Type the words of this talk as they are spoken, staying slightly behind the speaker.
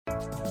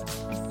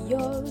You're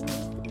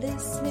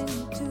listening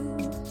to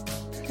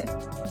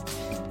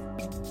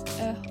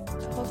a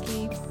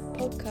hockey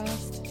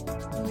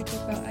podcast where we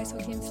talk about ice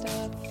hockey and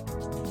stuff.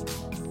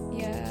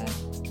 Yeah.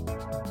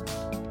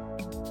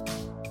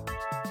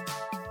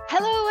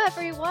 Hello,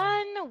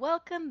 everyone.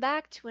 Welcome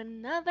back to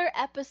another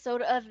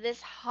episode of this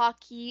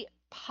hockey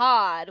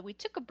pod. We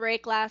took a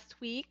break last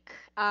week,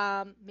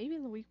 maybe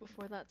the week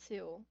before that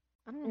too.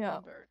 I don't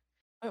remember.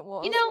 It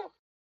was. You know,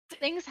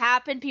 things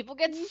happen. People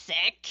get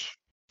sick.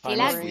 C'est Time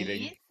la is vie.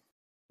 fleeting.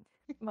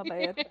 My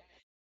bad.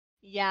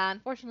 Yeah,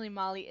 unfortunately,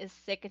 Molly is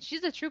sick, and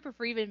she's a trooper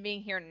for even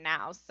being here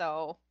now.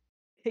 So,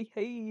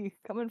 Hey,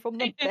 coming from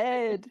the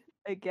bed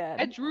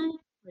again. Drew.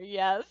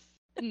 Yes.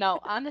 No,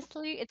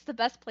 honestly, it's the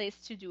best place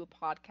to do a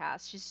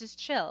podcast. She's just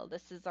chill.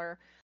 This is our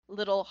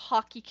little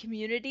hockey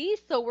community,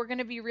 so we're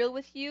gonna be real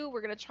with you.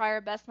 We're gonna try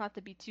our best not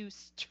to be too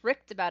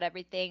strict about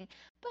everything,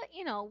 but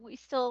we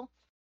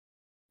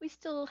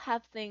still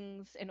have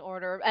things in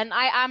order. And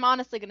I'm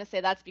honestly gonna say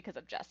that's because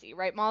of Jesse,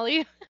 right,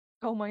 Molly?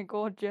 Oh my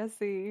god,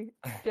 Jesse.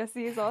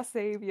 Jesse is our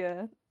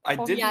savior. I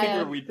did Yeah.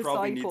 figure we'd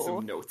probably need Disciple.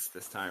 some notes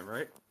this time,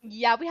 right?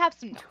 Yeah, we have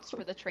some notes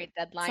for the trade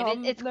deadline.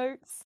 Some It's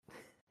notes.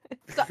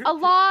 a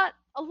lot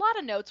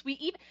of notes.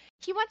 He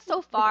went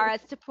so far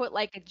as to put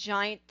like a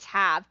giant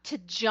tab to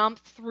jump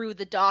through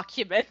the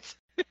document.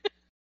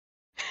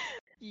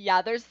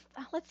 Yeah, there's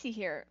let's see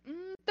here.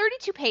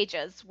 32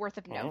 pages worth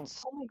of Wow.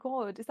 notes. Oh my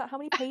god, is that how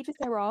many pages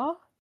there are?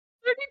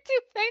 32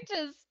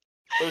 pages.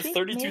 There's Big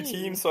 32 me.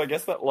 teams, so I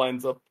guess that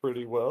lines up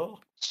pretty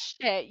well.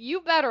 Shit,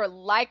 you better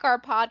like our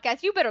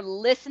podcast. You better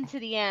listen to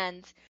the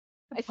end.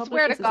 I Publish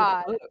swear to this as a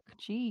God. book.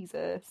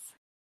 Jesus.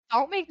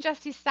 Don't make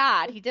Jesse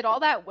sad. He did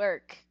all that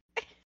work.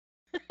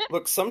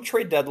 Look, some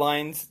trade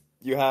deadlines,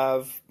 you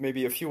have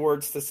maybe a few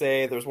words to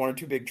say, there's one or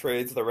two big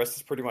trades, the rest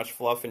is pretty much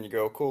fluff, and you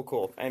go,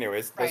 cool.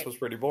 Anyways, Right. this was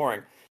pretty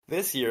boring.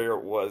 This year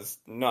was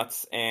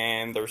nuts,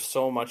 and there's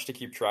so much to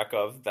keep track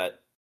of that,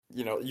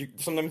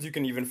 sometimes you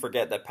can even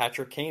forget that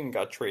Patrick Kane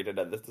got traded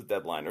at the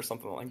deadline or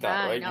something like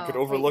that, I right? know. You could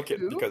overlook Wait, it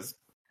who? because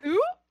Who?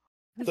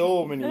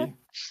 so many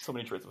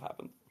trades have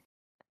happened.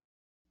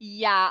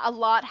 Yeah, a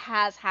lot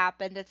has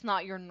happened. It's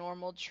not your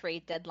normal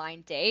trade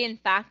deadline day. In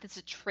fact, it's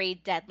a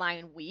trade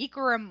deadline week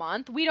or a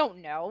month. We don't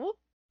know.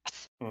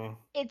 Hmm.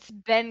 It's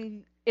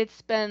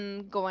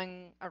been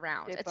going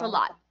around. Bit It's a bump.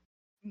 lot.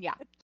 Yeah.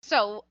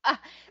 So,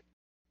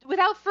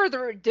 without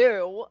further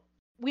ado,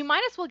 we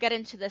might as well get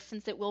into this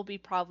since it will be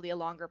probably a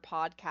longer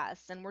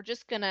podcast, and we're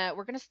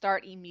gonna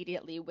start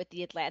immediately with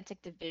the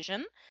Atlantic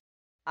Division.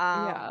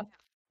 Yeah.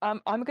 I'm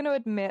going to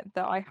admit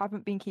that I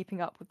haven't been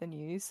keeping up with the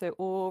news, so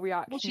all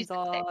reactions she's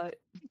been sick. are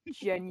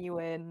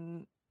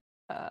genuine.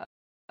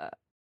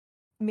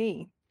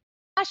 Me.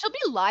 I shall be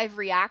live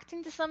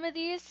reacting to some of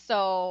these,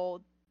 so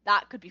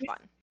that could be fun.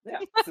 Yeah,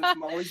 since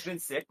Molly's been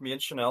sick, me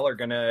and Chanel are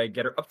gonna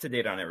get her up to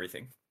date on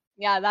everything.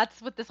 Yeah,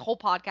 that's what this whole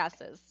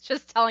podcast is.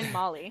 Just telling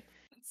Molly.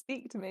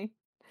 Speak to me.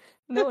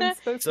 No one's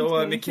spoken So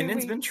to me.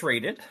 McKinnon's been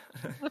traded.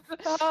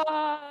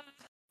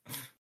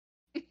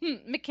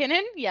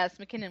 McKinnon? Yes,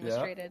 McKinnon was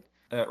Yeah. traded.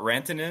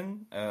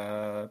 Rantanen,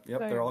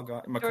 they're all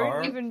gone. Makar,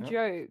 Don't even yeah.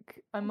 joke.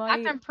 In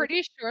fact, I'm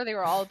pretty sure they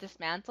were all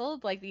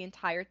dismantled, like the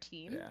entire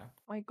team. Yeah,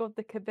 My god,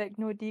 the Quebec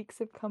Nordiques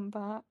have come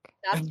back.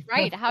 That's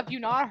right. Have you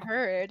not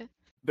heard?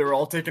 they're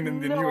all taken in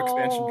the new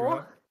expansion No.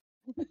 draft.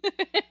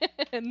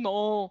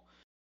 No.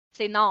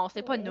 Say no.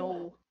 Say pas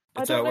no.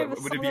 I It's don't know would the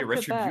it song be a of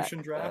retribution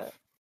Quebec, draft?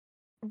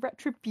 but-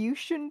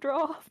 Retribution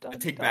draft? A I'm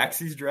take done.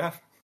 backsies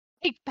draft?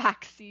 Take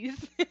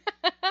backsies.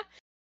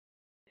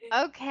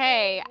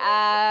 Okay,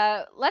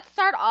 let's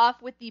start off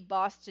with the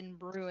Boston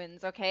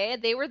Bruins, okay?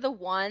 They were the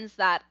ones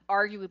that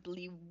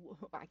arguably,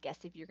 I guess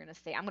if you're gonna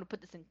say, I'm gonna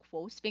put this in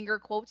quotes, finger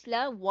quotes,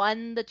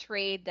 won the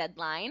trade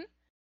deadline.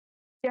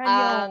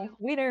 Daniel,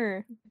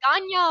 winner.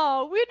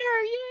 Danya,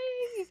 winner,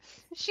 yay!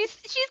 She's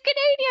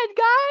Canadian,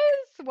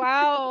 guys.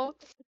 Wow.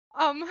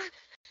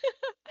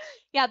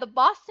 Yeah, the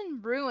Boston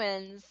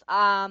Bruins.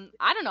 I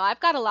don't know. I've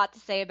got a lot to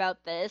say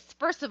about this.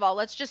 First of all,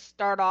 let's just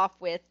start off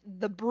with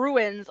the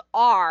Bruins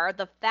are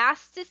the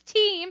fastest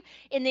team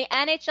in the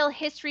NHL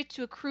history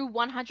to accrue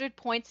 100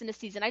 points in a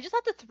season. I just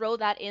have to throw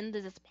that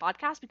into this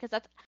podcast because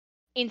that's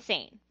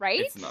insane, right?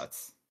 It's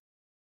nuts.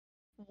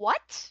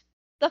 What?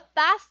 The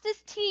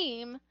fastest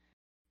team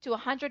to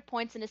 100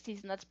 points in a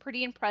season. That's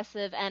pretty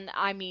impressive, and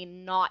I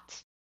mean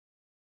not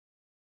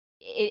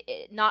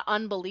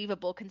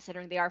unbelievable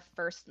considering they are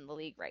first in the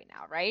league right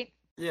now, right?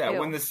 Yeah, Ew.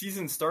 when the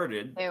season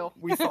started, Ew.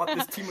 we thought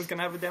this team was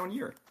gonna have a down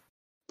year.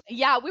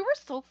 Yeah, we were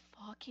so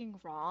fucking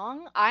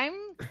wrong. I'm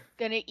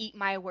gonna eat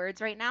my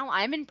words right now.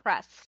 I'm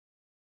impressed.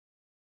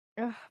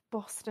 Ugh,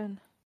 Boston.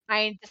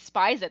 I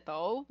despise it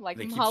though. Like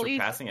They keep Molly's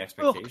surpassing ugh,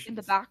 expectations. in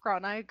the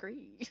background. I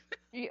agree.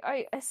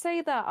 I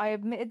say that. I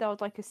admitted that I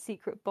was like a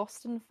secret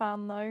Boston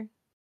fan, though.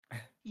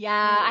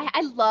 Yeah,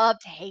 I love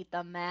to hate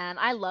them, man.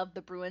 I love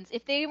the Bruins.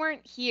 If they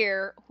weren't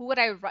here, who would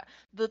I?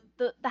 The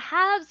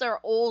Habs are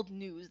old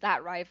news.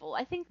 That rival.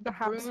 I think the The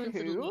Habs Bruins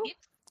and who?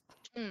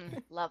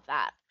 Leafs. Love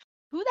that.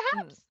 Who the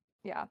Habs?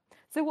 Yeah.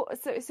 So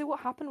what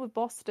happened with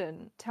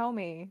Boston? Tell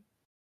me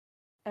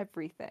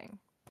everything.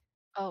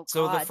 Oh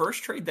So the God.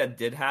 first trade that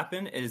did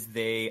happen is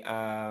they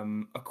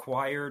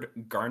acquired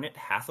Garnet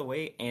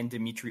Hathaway and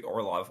Dmitry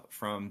Orlov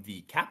from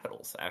the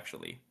Capitals,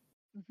 actually.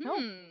 No.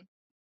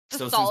 It's a So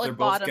since they're solid both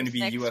bottom going to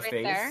be six right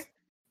there. UFAs,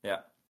 yeah,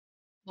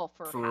 Well,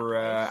 for for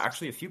Hathaway.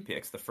 actually a few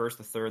picks, the first,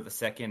 the third, the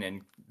second,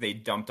 and they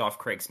dumped off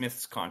Craig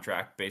Smith's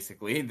contract,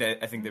 basically.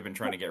 I think they've been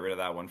trying to get rid of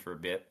that one for a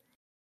bit.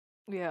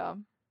 Yeah.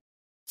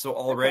 So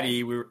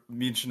already,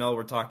 me and Chanel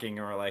were talking,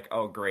 and we're like,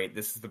 "Oh, great!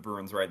 This is the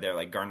Bruins right there."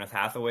 Like Garnet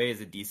Hathaway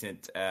is a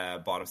decent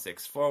bottom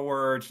six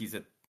forward.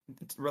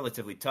 It's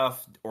relatively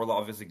tough.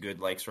 Orlov is a good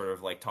sort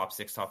of top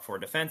six, top four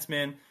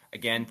defenseman.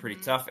 Again, pretty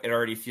tough. It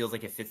already feels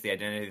like it fits the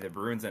identity of the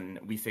Bruins, and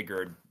we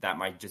figured that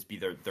might just be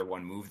their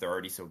one move. They're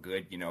already so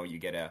good. You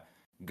get a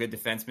good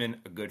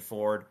defenseman, a good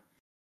forward.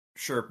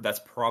 Sure, that's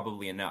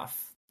probably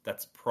enough.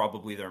 That's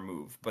probably their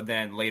move. But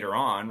then later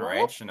on,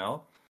 right,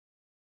 Chanel?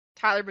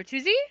 Tyler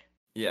Bertuzzi?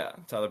 Yeah,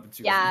 Tyler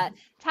Bertuzzi. Yeah,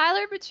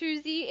 Tyler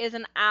Bertuzzi is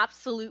an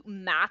absolute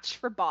match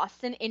for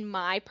Boston, in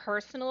my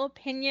personal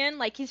opinion.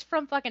 He's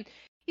from, I'm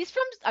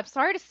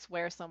sorry to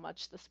swear so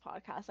much this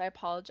podcast. I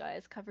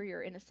apologize. Cover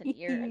your innocent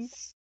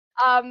ears.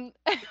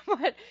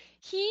 But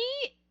he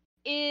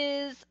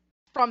is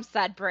from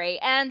Sudbury,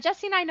 and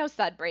Jesse and I know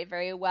Sudbury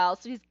very well,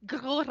 so he's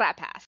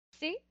rapace.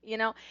 See?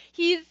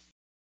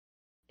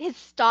 His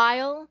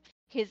style,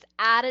 his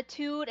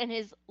attitude, and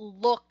his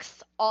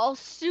looks all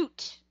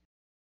suit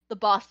the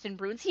Boston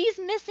Bruins. He's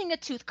missing a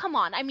tooth. Come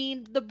on. I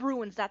mean, the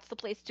Bruins, that's the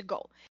place to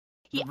go.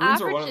 The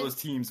Bruins are one of those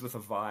teams with a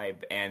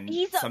vibe, and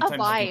sometimes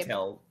you can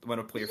tell when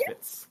a player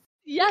fits.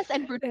 Yes,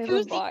 and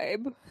Bertuzzi,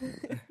 vibe.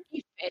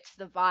 he fits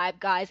the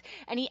vibe, guys.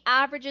 And he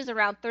averages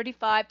around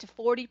 35 to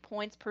 40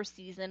 points per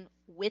season,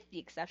 with the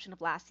exception of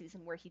last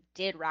season where he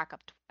did rack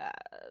up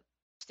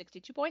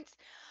 62 points.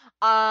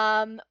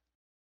 I'm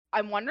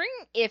wondering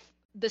if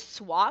the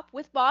swap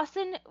with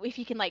Boston, if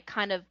he can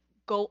kind of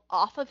go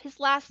off of his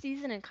last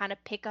season and kind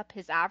of pick up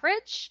his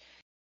average.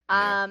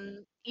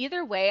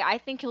 Either way, I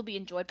think he'll be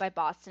enjoyed by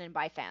Boston and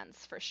by fans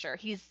for sure.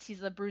 He's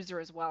a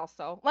bruiser as well,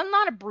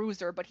 not a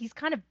bruiser, but he's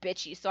kind of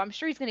bitchy, so I'm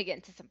sure he's gonna get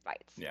into some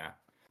fights. Yeah.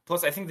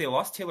 Plus, I think they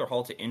lost Taylor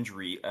Hall to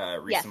injury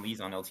recently. Yes.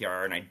 He's on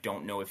LTIR, and I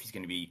don't know if he's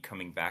going to be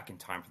coming back in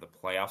time for the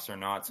playoffs or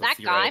not. So that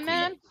guy,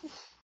 man,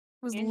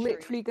 was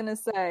literally gonna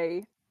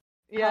say,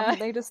 haven't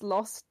they just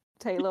lost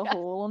Taylor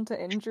Hall onto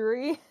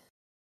injury?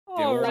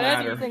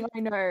 Everything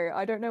I know.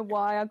 I don't know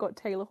why I got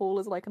Taylor Hall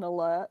as an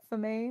alert for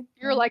me.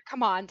 You're like,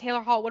 come on,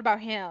 Taylor Hall, what about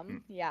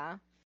him? Yeah.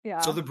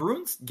 So the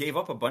Bruins gave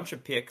up a bunch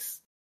of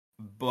picks,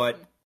 but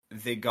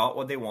they got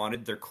what they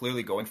wanted. They're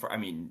clearly going for,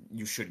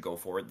 you should go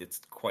for it. It's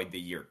quite the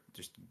year.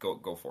 Just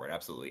go for it,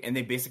 absolutely. And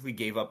they basically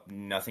gave up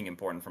nothing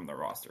important from their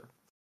roster.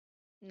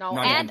 No,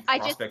 Not and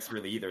even prospects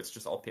really either. It's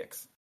just all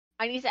picks.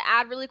 I need to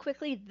add really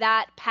quickly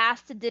that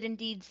Pasta did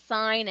indeed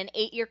sign an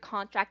 8-year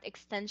contract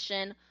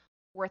extension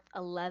worth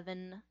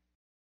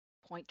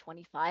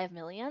 $11.25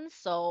 million.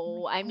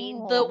 So,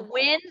 the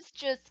wins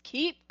just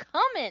keep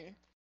coming.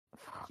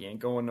 He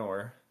ain't going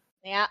nowhere.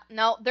 Yeah,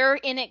 no, they're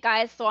in it,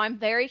 guys. So I'm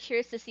very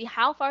curious to see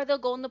how far they'll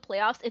go in the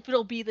playoffs, if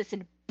it'll be this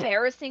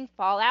embarrassing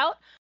fallout,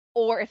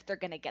 or if they're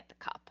going to get the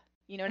cup.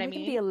 You know what I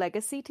mean? It can be a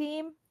legacy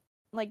team.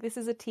 This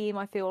is a team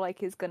I feel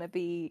like is going to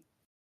be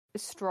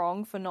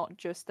strong for not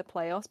just the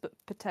playoffs, but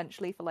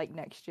potentially for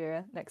next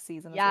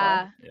season as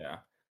well. Yeah.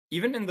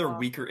 Even in their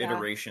weaker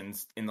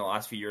iterations in the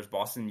last few years,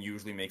 Boston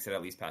usually makes it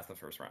at least past the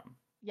first round.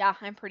 Yeah,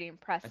 I'm pretty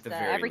impressed. At the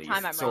very every least.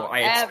 time I'm so wrong.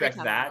 I expect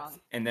that,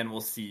 and then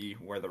we'll see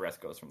where the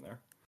rest goes from there.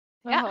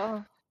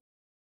 Yeah.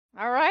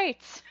 All right.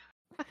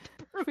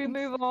 Should we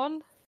move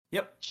on?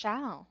 Yep.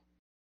 Shall.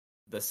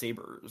 The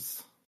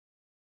Sabres.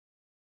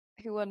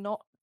 Who are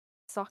not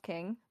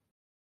sucking.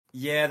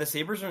 Yeah, the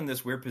Sabres are in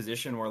this weird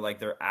position where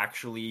they're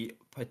actually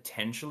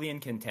potentially in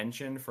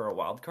contention for a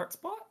wild card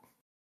spot.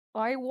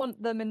 I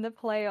want them in the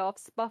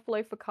playoffs.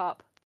 Buffalo for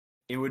Cup.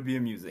 It would be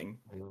amusing.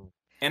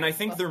 And I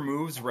think their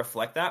moves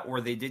reflect that,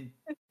 where they did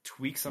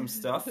tweak some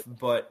stuff,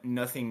 but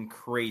nothing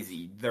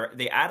crazy.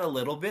 They add a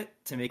little bit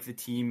to make the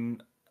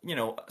team,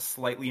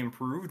 slightly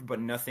improved, but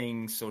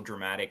nothing so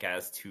dramatic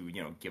as to,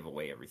 give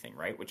away everything,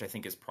 right? Which I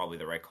think is probably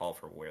the right call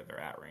for where they're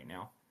at right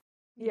now.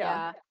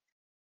 Yeah.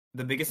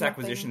 The biggest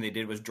acquisition they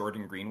did was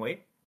Jordan Greenway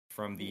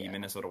from the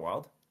Minnesota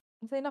Wild.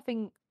 I'd say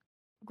nothing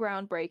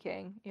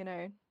groundbreaking,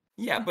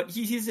 Yeah, but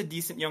he's a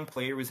decent young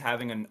player. He was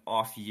having an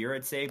off year,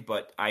 I'd say,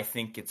 but I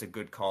think it's a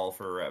good call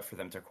for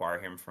them to acquire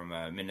him from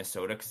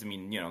Minnesota because,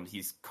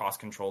 he's cost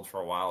controlled for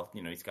a while.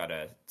 He's got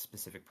a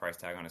specific price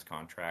tag on his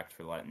contract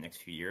for the next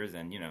few years,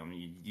 and,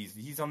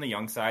 he's on the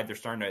young side. They're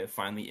starting to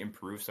finally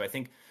improve, so I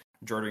think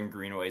Jordan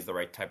Greenway is the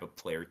right type of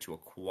player to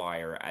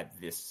acquire at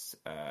this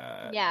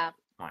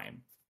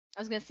time. I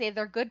was going to say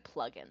they're good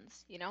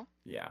plugins,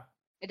 Yeah.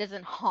 It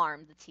doesn't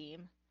harm the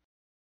team.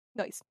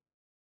 Nice.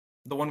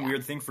 The one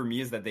weird thing for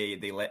me is that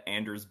they let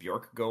Anders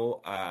Bjork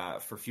go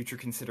for future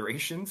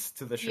considerations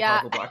to the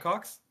Chicago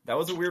Blackhawks. That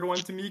was a weird one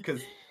to me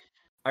because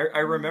I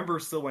remember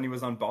still when he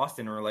was on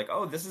Boston, we were like,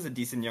 oh, this is a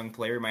decent young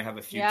player, might have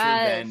a future.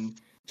 Yes. Then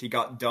he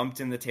got dumped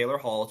in the Taylor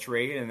Hall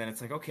trade, and then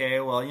it's like, okay,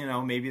 well,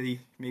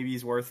 maybe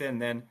he's worth it.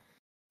 And then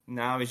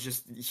Now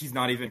he's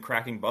not even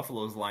cracking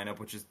Buffalo's lineup,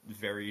 which is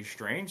very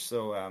strange.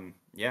 So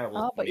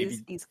well, but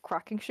maybe he's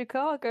cracking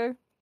Chicago.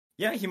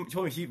 Yeah, he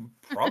told me he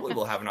probably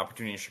will have an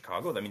opportunity in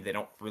Chicago. I mean, they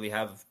don't really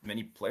have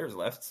many players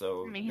left,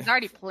 so. I mean, he's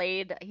already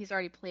played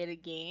a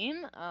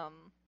game.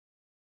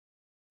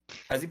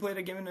 Has he played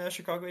a game in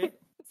Chicago yet?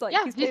 It's like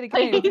he's played a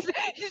game.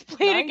 He's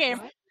played a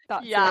game.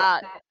 That's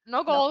it.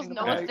 No goals,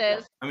 no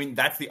assists. I mean,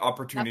 that's the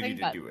opportunity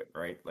to do it,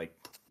 right? Like.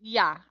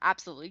 Yeah,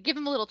 absolutely. Give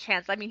him a little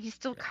chance. I mean, he's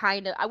still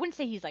kind of. I wouldn't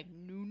say he's like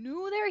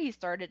new there. He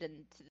started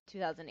in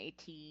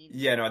 2018.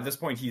 Yeah, no. At this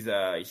point, he's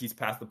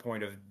past the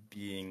point of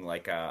being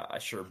like a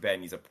sure bet.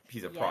 And he's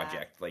a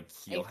project. Like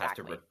he'll have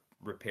to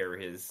repair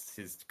his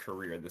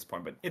career at this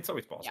point. But it's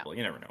always possible.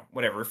 You never know.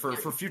 Whatever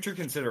for future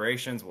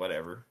considerations.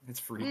 Whatever. It's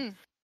free.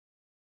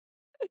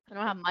 I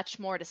don't have much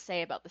more to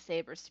say about the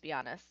Sabres, to be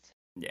honest.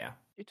 Yeah.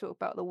 You talk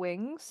about the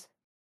Wings.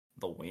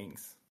 The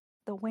Wings.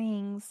 The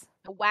Wings.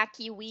 The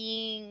wacky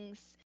Wings.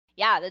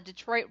 Yeah, the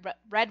Detroit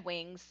Red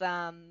Wings.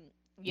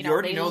 You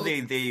already know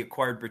they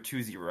acquired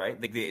Bertuzzi, right?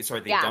 Like they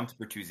dumped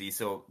Bertuzzi.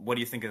 So what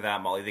do you think of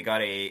that, Molly? They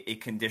got a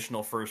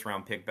conditional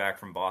first-round pick back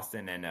from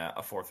Boston and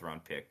a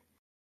fourth-round pick.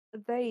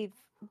 They've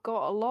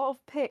got a lot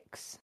of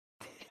picks.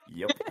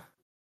 Yep.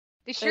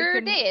 They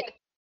sure did.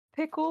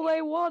 Pick all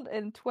they want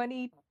in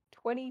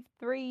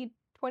 2023,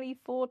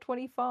 24,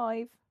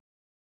 25.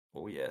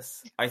 Oh,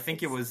 yes. I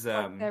think it was...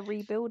 like they're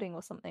rebuilding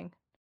or something.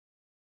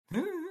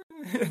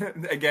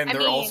 Again,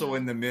 they're also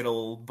in the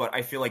middle, but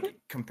I feel like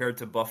compared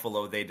to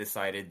Buffalo, they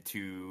decided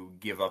to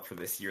give up for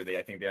this year.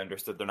 I think they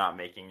understood they're not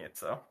making it,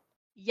 so...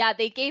 Yeah,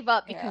 they gave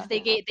up because they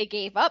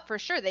gave up for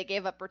sure. They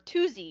gave up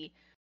Bertuzzi.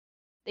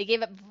 They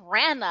gave up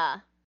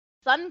Vrana.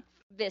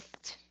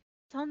 Sunvist.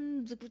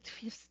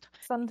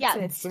 Yeah,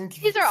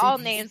 these are all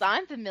names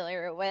I'm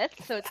familiar with,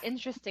 so it's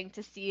interesting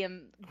to see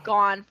him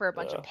gone for a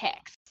bunch of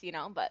picks,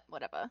 but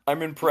whatever.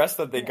 I'm impressed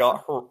that they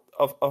got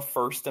a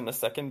first and a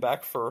second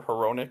back for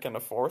Hronek and a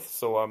fourth,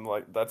 so I'm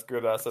like, that's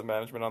good asset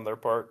management on their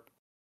part.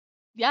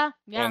 Yeah.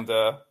 And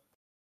I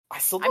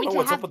still don't know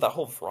what's up with that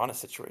whole Vrana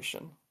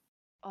situation.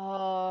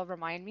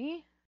 Remind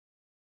me?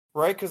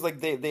 Right, because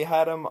like they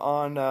had him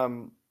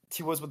on,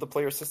 he was with the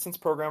player assistance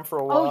program for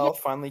a while,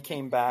 finally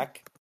came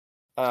back.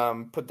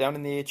 Put down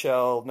in the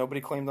AHL, nobody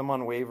claimed him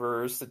on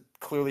waivers.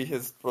 Clearly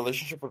his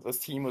relationship with this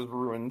team was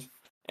ruined,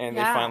 and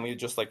they finally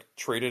just like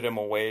traded him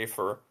away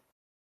for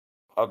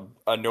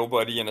a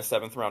nobody and a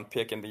 7th round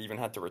pick, and they even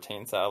had to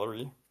retain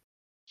salary.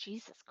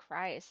 Jesus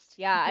Christ.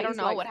 Yeah, I don't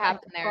know what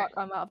happened there.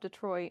 I'm out of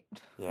Detroit.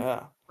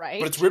 Yeah.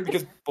 Right. But it's weird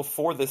because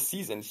before this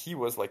season, he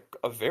was like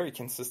a very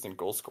consistent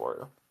goal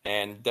scorer,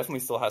 and definitely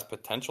still has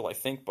potential, I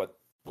think, but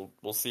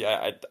we'll see.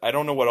 I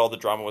don't know what all the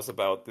drama was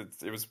about.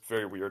 It was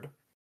very weird.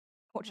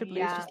 Watch a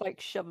Blues just like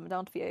shove him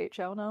down to the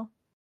AHL now.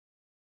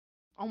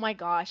 Oh my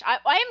gosh, I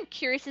am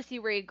curious to see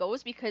where he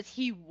goes because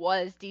he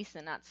was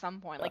decent at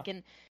some point.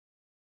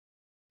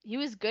 He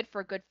was good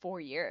for a good 4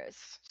 years.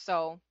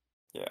 So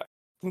yeah,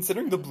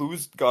 considering the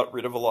Blues got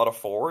rid of a lot of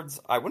forwards,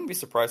 I wouldn't be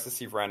surprised to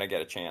see Vrana get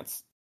a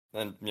chance.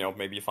 And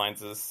maybe he finds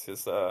his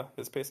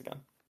pace again.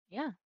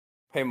 Yeah.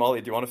 Hey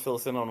Molly, do you want to fill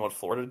us in on what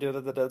Florida did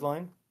at the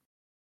deadline?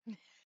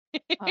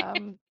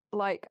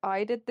 Like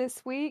I did this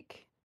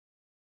week.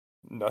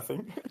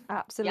 Nothing.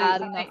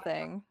 Absolutely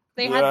nothing.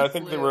 I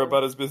think they were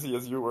about as busy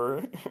as you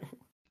were.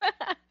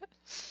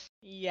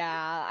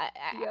 Yeah.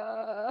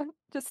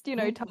 Just,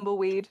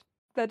 tumbleweed.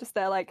 They're just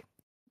there like,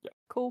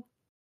 cool.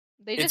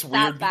 They just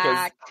sat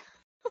back.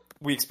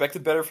 We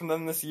expected better from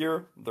them this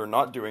year. They're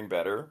not doing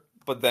better.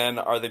 But then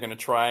are they going to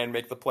try and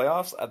make the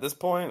playoffs? At this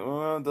point,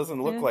 it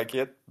doesn't look like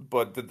it.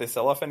 But did they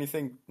sell off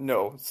anything?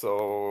 No.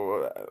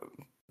 So...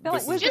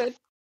 we're good.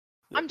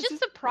 I'm just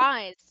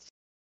surprised.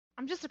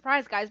 I'm just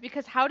surprised, guys,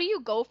 because how do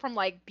you go from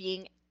like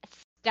being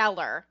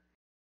stellar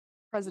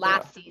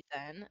last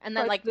season and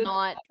then like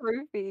not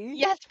trophy?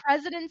 Yes,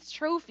 President's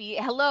Trophy.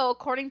 Hello,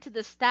 according to the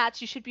stats,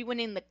 you should be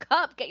winning the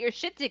cup. Get your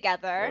shit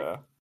together.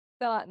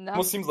 Yeah.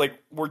 Almost seems like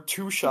we're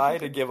too shy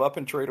to give up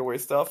and trade away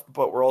stuff,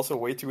 but we're also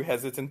way too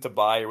hesitant to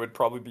buy. It would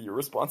probably be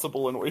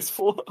irresponsible and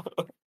wasteful.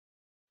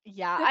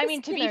 Yeah, I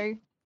mean to be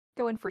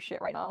going for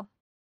shit right now.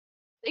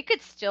 They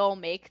could still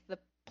make the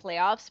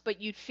playoffs,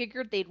 but you'd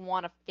figured they'd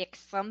want to fix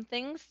some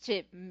things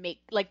to make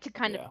to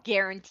kind of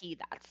guarantee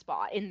that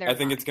spot in their I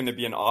think it's going to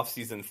be an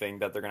off-season thing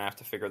that they're going to have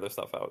to figure their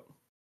stuff out.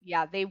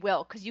 Yeah, they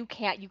will, because you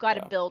got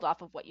to build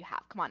off of what you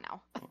have. Come on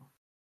now.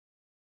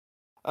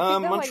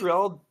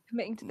 Montreal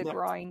committing to the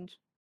grind.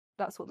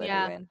 That's what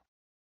they're doing.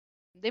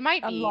 They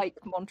might be unlike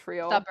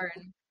Montreal,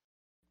 stubborn.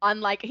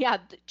 Unlike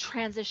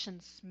transition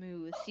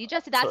smooth. See,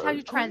 Jesse, that's how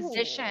you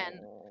transition.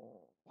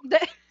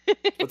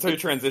 That's how you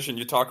transition.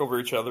 You talk over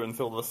each other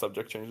until the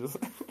subject changes.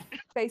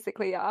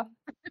 Basically, yeah.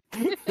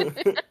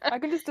 I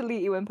can just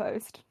delete you in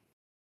post.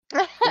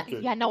 Okay.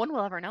 Yeah, no one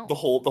will ever know. The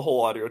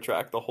whole audio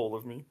track, the whole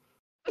of me.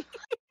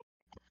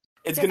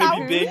 It's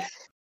gonna be big.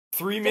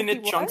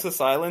 3-minute chunks of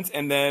silence,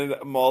 and then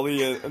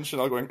Molly and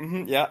Chanel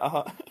going,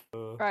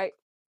 Right,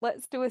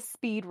 let's do a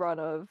speed run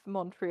of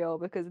Montreal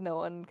because no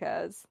one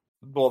cares.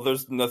 Well,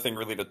 there's nothing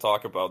really to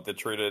talk about. They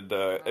traded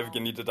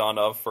Evgeny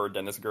Dodonov for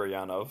Denis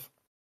Guryanov.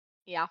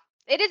 Yeah.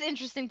 It is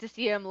interesting to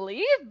see him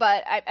leave,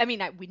 but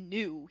we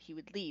knew he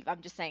would leave.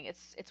 I'm just saying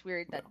it's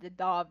weird that the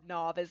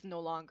Dodonov is no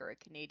longer a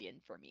Canadian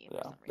for me. Yeah,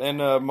 for some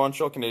reason. and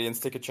Montreal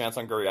Canadiens take a chance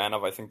on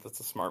Guryanov. I think that's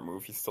a smart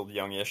move. He's still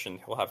youngish, and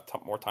he'll have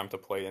more time to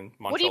play in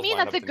Montreal's. What do you mean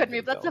that's a good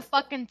move? That's a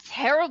fucking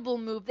terrible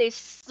move. They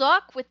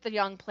suck with the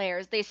young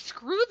players. They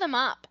screw them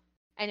up.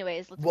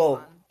 Anyways, let's move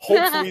on.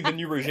 Hopefully the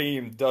new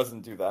regime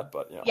doesn't do that,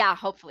 but Yeah,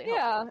 hopefully.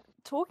 Yeah,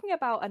 talking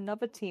about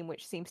another team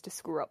which seems to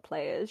screw up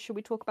players, should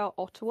we talk about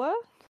Ottawa?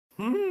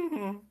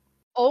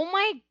 Oh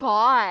my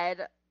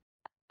god.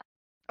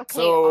 Okay,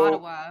 so,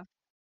 Ottawa.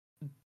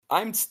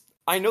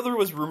 I know there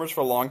was rumors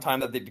for a long time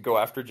that they'd go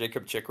after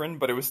Jacob Chychrun,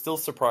 but it was still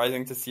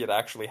surprising to see it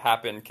actually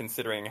happen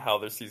considering how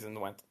their season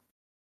went.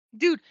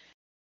 Dude,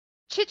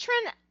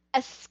 Chychrun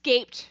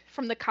escaped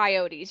from the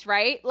Coyotes,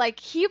 right? Like,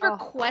 he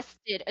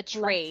requested a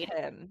trade.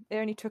 Him. It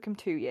only took him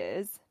 2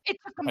 years. It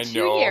took him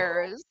 2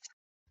 years.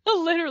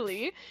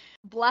 Literally.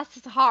 Bless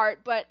his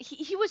heart. But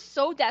he was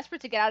so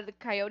desperate to get out of the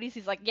Coyotes.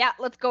 He's like, yeah,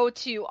 let's go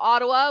to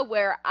Ottawa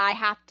where I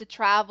have to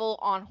travel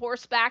on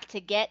horseback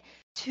to get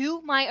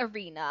to my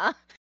arena.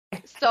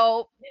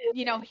 So,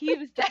 he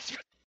was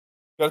desperate.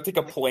 Gotta take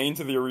a plane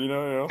to the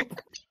arena, Plane.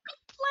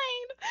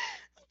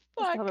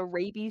 Fuck. Have a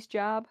rabies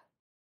jab.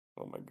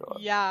 Oh my god.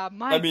 Yeah,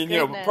 my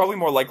goodness. Probably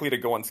more likely to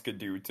go on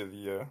Skidoo to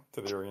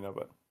the arena,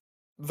 but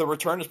the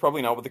return is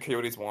probably not what the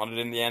Coyotes wanted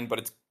in the end, but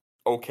it's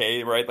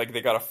okay, right? Like,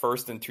 they got a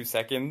first and 2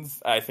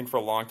 seconds. I think for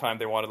a long time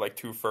they wanted like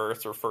 2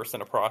 firsts or first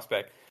and a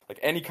prospect, like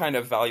any kind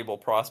of valuable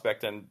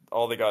prospect, and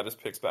all they got is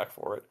picks back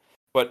for it.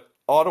 But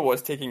Ottawa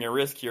is taking a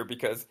risk here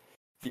because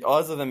the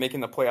odds of them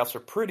making the playoffs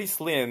are pretty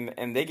slim,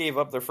 and they gave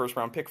up their first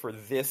round pick for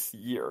this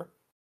year.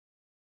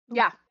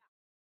 Yeah.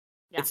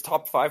 It's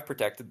top 5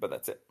 protected, but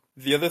that's it.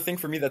 The other thing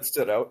for me that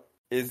stood out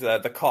is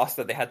the cost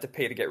that they had to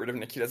pay to get rid of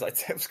Nikita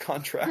Zaitsev's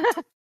contract.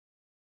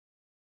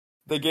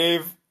 They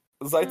gave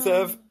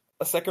Zaitsev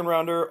a second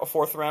rounder, a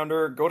fourth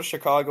rounder, go to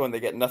Chicago, and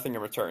they get nothing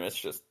in return. It's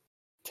just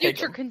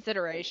future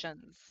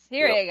considerations.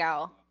 Here you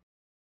go.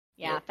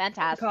 Yeah,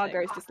 fantastic.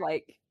 Chicago's just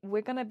like,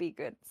 we're gonna be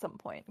good at some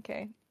point,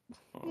 okay?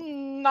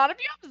 Not if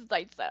you have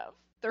Zaitsev.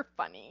 They're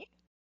funny.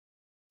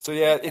 So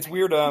yeah, it's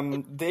weird.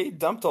 They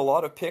dumped a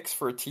lot of picks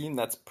for a team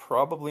that's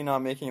probably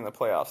not making the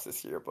playoffs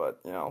this year. But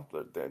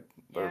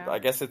I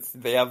guess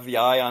they have the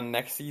eye on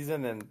next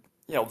season, and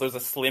there's a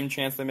slim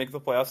chance they make the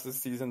playoffs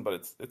this season, but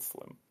it's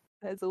slim.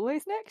 There's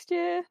always next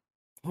year.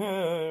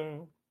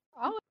 Oh.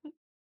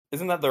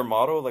 Isn't that their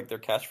motto, like their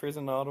catchphrase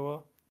in Ottawa?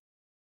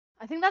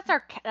 I think that's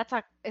our.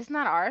 Isn't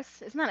that ours?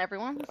 Isn't that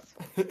everyone's?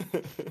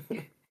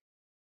 Yeah.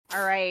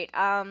 All right.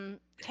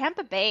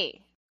 Tampa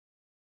Bay.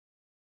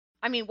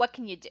 I mean, what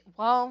can you do?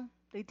 Well,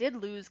 they did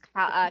lose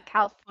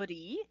Cal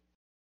Footy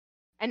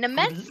and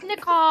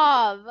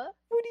Nemesnikov.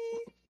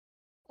 Footy.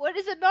 What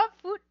is it? Not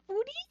Footy?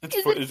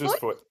 It's just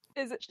foot.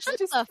 Is it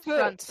just a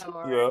foot?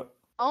 Yeah.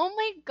 Oh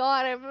my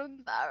god, I'm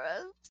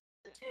embarrassed.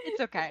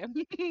 It's okay.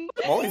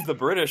 Molly's the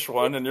British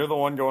one, and you're the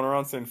one going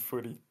around saying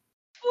footy.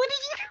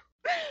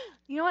 Footy.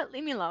 You know what?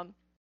 Leave me alone.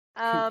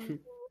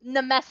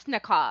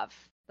 Nemesnikov.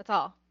 That's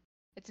all.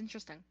 It's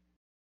interesting.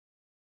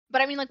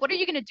 But I mean, like, what are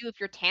you gonna do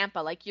if you're Tampa?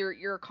 Like,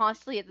 you're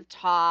constantly at the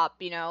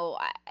top.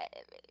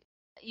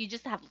 You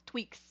just have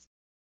tweaks.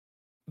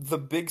 The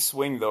big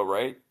swing, though,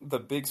 right? The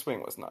big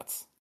swing was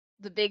nuts.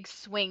 The big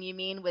swing, you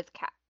mean, with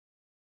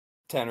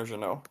Tanner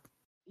Jeannot.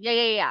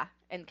 Yeah,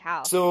 and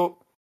Cal. So,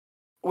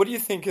 what do you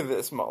think of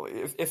this,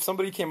 Molly? If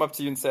somebody came up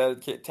to you and said,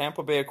 okay,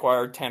 Tampa Bay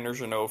acquired Tanner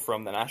Jeannot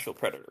from the Nashville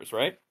Predators,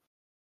 right?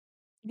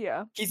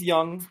 Yeah. He's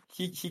young.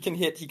 He can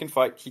hit. He can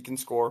fight. He can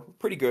score.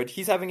 Pretty good.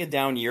 He's having a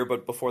down year,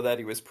 but before that,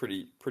 he was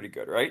pretty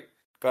good, right?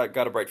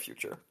 Got a bright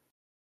future.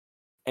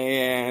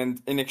 And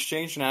in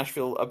exchange,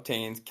 Nashville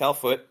obtains Cal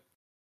Foote,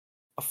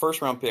 a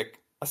first-round pick,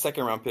 a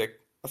second-round pick,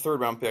 a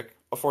third-round pick,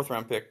 a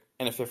fourth-round pick,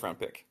 and a fifth-round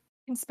pick.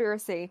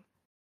 Conspiracy.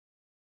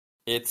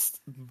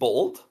 It's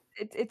bold.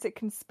 It's a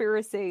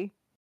conspiracy.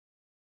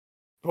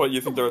 What,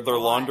 you think they're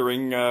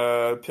laundering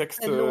picks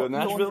to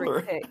Nashville?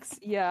 Or? Picks.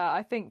 Yeah,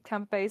 I think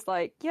Tampa Bay's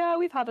like, yeah,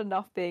 we've had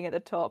enough being at the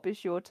top.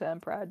 It's your turn,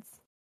 Prads.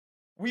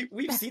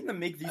 We've seen them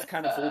make these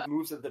kind of bold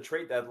moves at the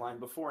trade deadline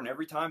before, and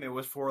every time it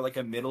was for like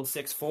a middle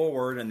 6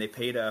 forward, and they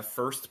paid a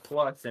first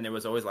plus, and it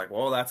was always like,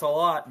 well, that's a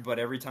lot, but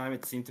every time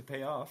it seemed to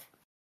pay off.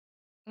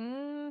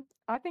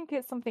 I think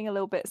it's something a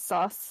little bit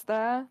sus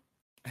there.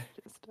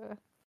 Just a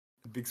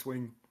big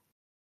swing.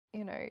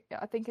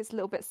 I think it's a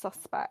little bit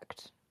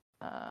suspect.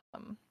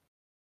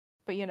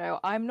 But,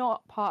 I'm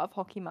not part of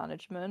hockey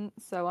management,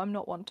 so I'm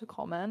not one to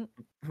comment.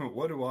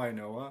 What do I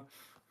know?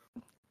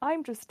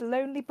 I'm just a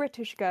lonely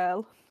British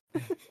girl.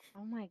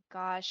 Oh my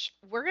gosh.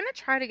 We're going to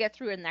try to get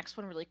through the next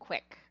one really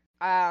quick.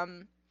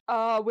 We're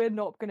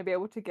not going to be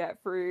able to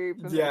get through.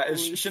 Yeah,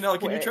 Chanel,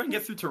 can you try and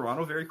get through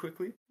Toronto very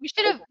quickly? We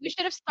should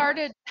have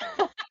started...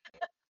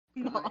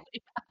 No,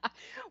 yeah.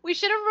 We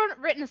should have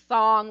written a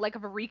song, like,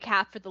 of a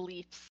recap for the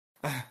Leafs.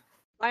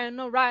 Ryan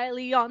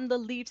O'Reilly on the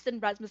Leafs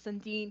and Rasmussen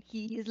Dean,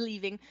 he is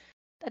leaving.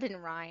 That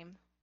didn't rhyme.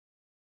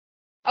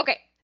 Okay,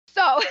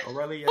 So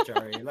Aurelia,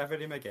 Jari,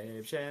 Lafferty,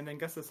 McCabe, Shannon,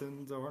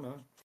 Gustafson, Zorna.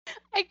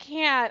 I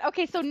can't.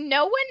 Okay, so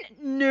no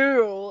one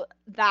knew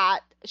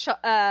that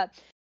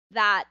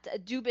that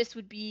Dubas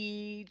would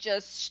be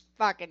just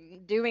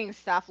fucking doing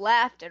stuff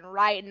left and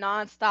right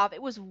nonstop.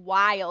 It was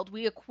wild.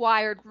 We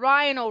acquired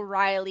Ryan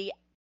O'Reilly.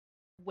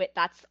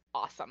 That's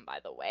awesome, by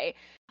the way.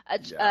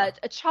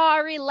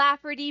 Achari,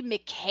 Lafferty,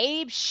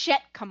 McCabe, shit.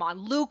 Come on,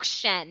 Luke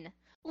Shen.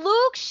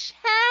 Luke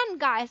Shen,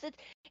 guys.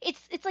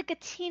 It's like a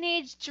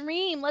teenage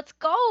dream. Let's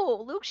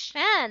go, Luke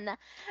Shen,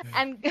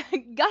 and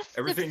Gustafson.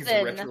 Everything's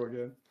retro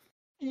again.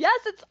 Yes,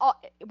 it's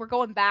all. We're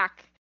going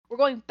back. We're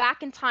going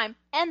back in time.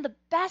 And the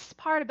best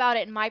part about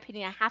it, in my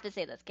opinion, I have to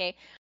say this, okay?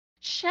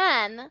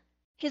 Shen,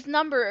 his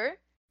number,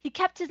 he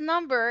kept his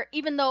number,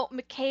 even though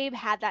McCabe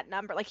had that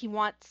number. Like, he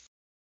wants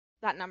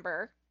that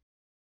number.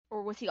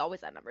 Or was he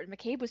always that number?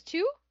 McCabe was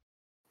 2?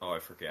 Oh, I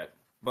forget.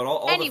 But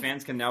all the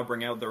fans can now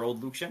bring out their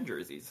old Luke Shen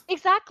jerseys.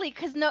 Exactly,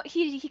 because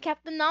he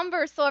kept the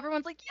number, so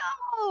everyone's like,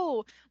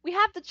 yo, we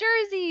have the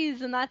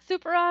jerseys, and that's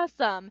super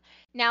awesome.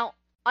 Now,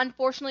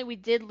 unfortunately, we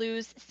did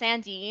lose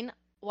Sandine.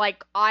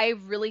 Like, I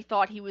really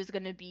thought he was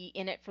going to be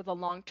in it for the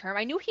long term.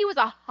 I knew he was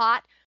a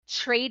hot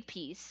trade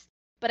piece,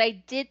 but I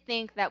did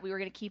think that we were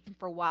going to keep him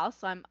for a while,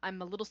 so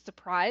I'm a little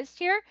surprised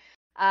here.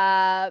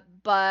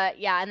 But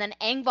yeah, and then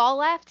Engvall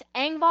left.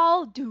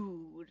 Engvall,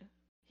 dude,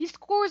 he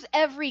scores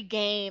every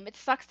game. It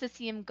sucks to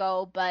see him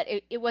go, but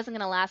it wasn't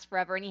going to last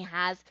forever, and he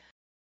has,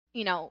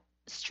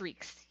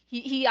 streaks.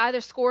 He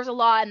either scores a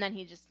lot, and then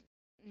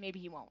maybe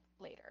he won't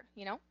later,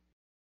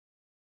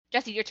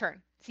 Jesse, your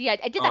turn. See, I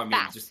did that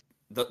fast. Just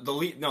the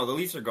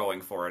Leafs are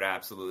going for it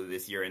absolutely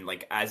this year, and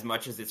like as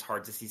much as it's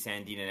hard to see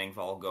Sandine and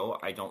Engvall go,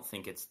 I don't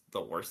think it's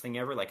the worst thing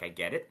ever. Like I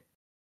get it.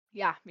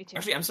 Yeah, me too.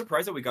 Actually, I'm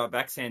surprised that we got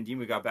back Sandine.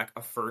 We got back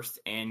a first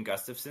and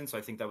Gustafson, so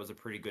I think that was a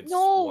pretty good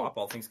swap,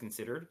 all things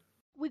considered.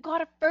 We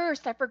got a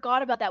first. I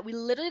forgot about that. We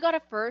literally got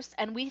a first,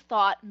 and we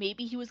thought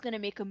maybe he was going to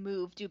make a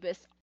move, Dubas,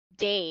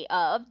 day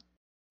of,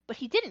 but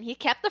he didn't. He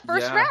kept the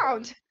first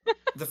round.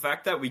 The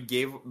fact that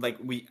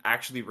we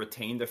actually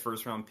retained the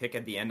first round pick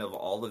at the end of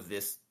all of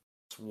this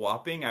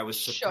swapping, I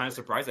was kind of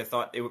surprised. I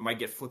thought it might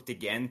get flipped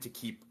again to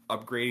keep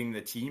upgrading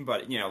the team,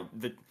 but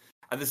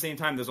at the same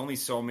time, there's only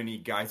so many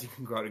guys you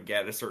can go out and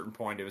get. At a certain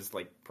point, it was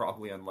like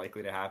probably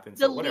unlikely to happen.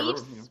 So whatever.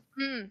 Leafs,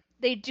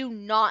 they do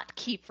not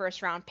keep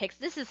first round picks.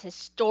 This is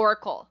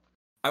historical.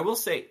 I will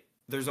say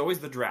there's always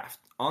the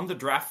draft. On the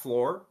draft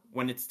floor,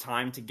 when it's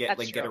time to get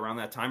around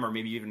that time, or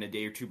maybe even a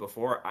day or two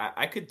before,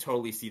 I could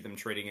totally see them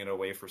trading it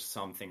away for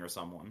something or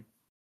someone.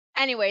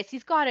 Anyways,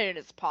 he's got it in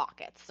his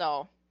pocket,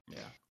 so yeah.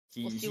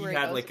 He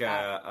had like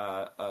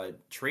a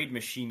trade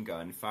machine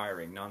gun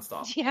firing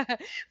nonstop. Yeah,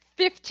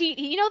 15.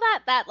 You know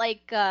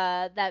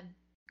that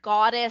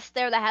goddess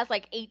there that has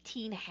like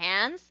 18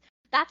 hands?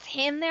 That's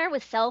him there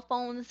with cell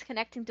phones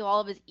connecting to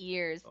all of his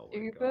ears. Oh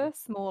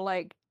Dubus, more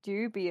like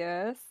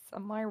dubious.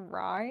 Am I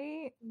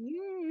right?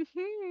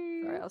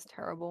 Mm-hmm. Sorry, that was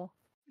terrible.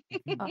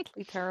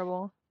 Utterly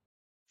terrible.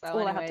 That's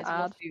all I have to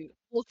add.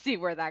 We'll see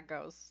where that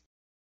goes.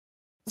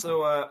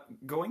 So,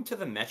 going to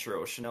the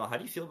Metro, Chanel, how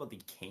do you feel about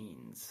the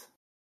Canes?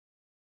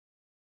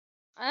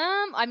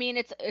 I mean,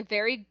 it's a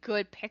very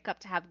good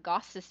pickup to have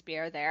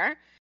Gostisbehere there.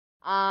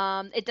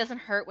 It doesn't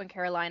hurt when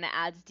Carolina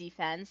adds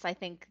defense. I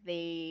think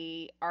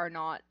they are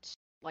not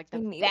like the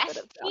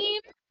best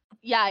team.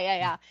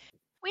 Yeah.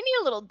 We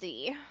need a little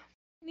D.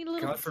 We need a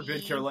little God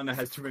forbid Carolina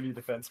has too many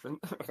defensemen.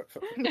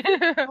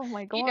 Oh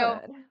my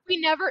god.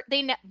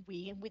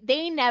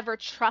 They never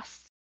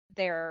trust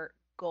their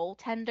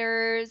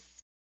goaltenders.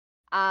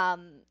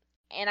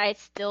 And I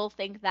still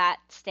think that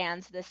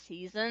stands this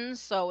season,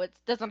 so it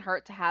doesn't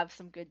hurt to have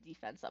some good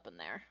defense up in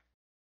there.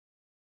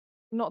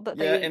 Not that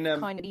they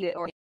kind of need it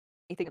or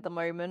anything at the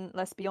moment,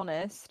 let's be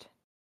honest.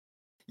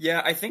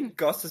 Yeah, I think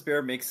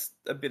Gostisbehere makes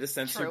a bit of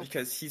sense here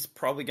because he's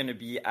probably going to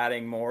be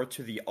adding more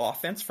to the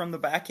offense from the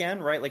back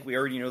end, right? Like we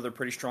already know they're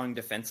pretty strong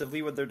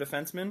defensively with their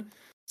defensemen.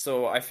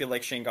 So I feel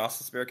like Shane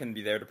Gostisbehere can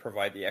be there to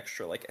provide the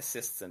extra like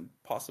assists and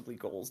possibly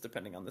goals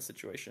depending on the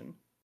situation.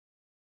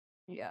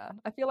 Yeah,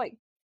 I feel like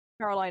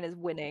Carolina's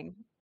winning.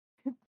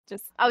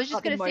 I was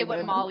just going to say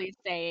what Molly's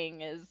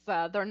saying is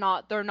they're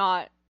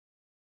not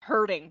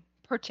hurting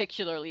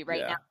particularly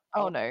right now.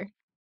 Oh no.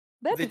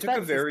 Their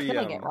defense is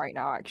killing it right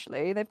now,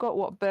 actually. They've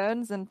got,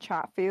 Burns and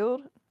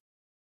Chatfield?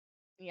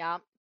 Yeah.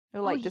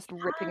 They're, just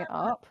ripping it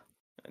up.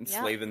 And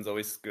Slavin's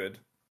always good.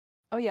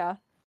 Oh, yeah.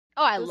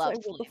 Oh, I love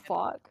Slavin. What the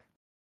fuck?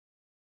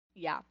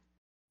 Yeah.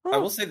 I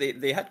will say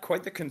they had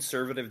quite the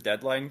conservative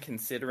deadline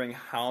considering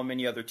how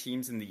many other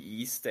teams in the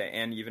East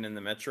and even in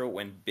the Metro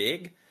went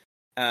big.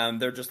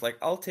 They're just like,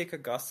 I'll take a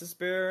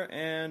Gostisbehere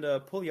and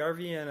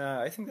Puljujarvi, and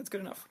I think that's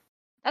good enough.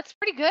 That's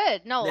pretty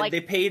good. No, they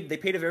paid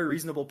a very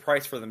reasonable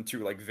price for them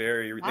too. They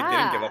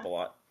didn't give up a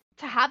lot.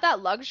 To have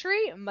that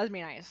luxury must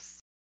be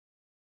nice.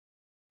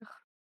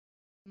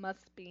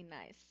 Must be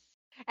nice.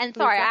 And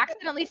sorry, I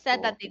accidentally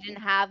said that they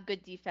didn't have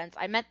good defense.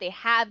 I meant they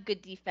have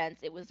good defense.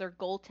 It was their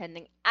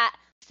goaltending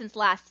since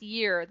last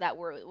year that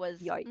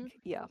was yike.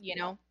 Yeah.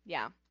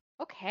 Yeah.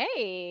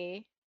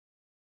 Okay.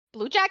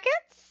 Blue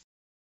Jackets?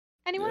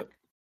 Anyone? Yep.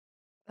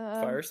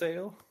 Fire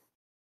sale?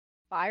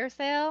 Fire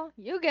sale?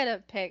 You get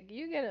a pick.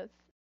 You get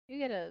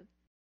a.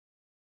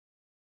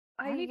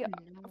 I don't even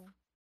know.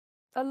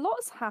 A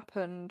lot's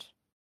happened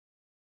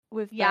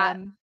with Yeah.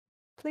 them.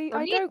 Please, For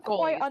I me, don't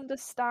quite goalies.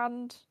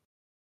 understand.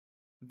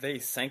 They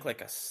sank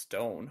like a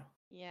stone.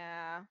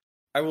 Yeah.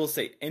 I will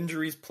say,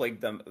 injuries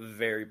plagued them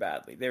very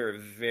badly. They were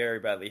very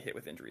badly hit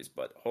with injuries,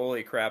 but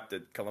holy crap,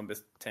 did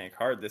Columbus tank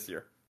hard this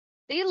year.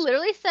 They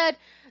literally said,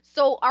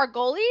 so our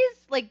goalies,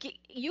 like,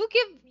 you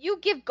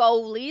give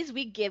goalies,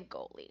 we give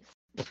goalies.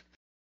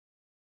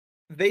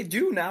 They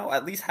do now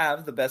at least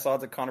have the best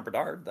odds of Connor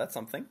Bedard. That's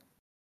something.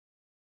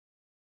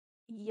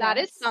 Yes. That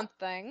is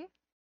something.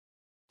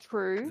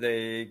 True.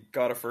 They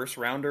got a first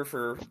rounder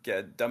for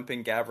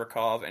dumping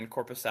Gavrikov and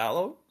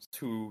Korpisalo,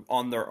 who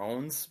on their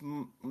own,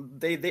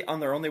 they on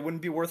their own they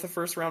wouldn't be worth a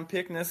first round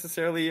pick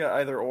necessarily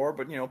either or,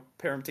 but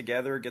pair them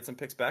together, get some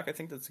picks back. I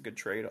think that's a good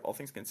trade, all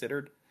things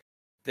considered.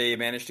 They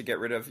managed to get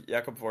rid of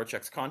Jakub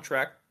Voracek's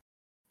contract,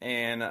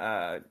 and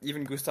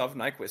even Gustav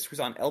Nyquist, who's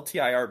on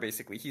LTIR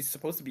basically. He's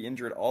supposed to be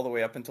injured all the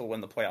way up until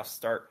when the playoffs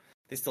start.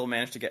 They still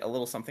managed to get a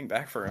little something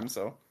back for him.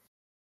 So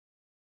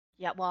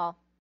Yeah, well.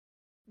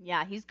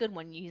 Yeah, he's good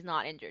when he's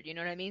not injured, you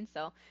know what I mean?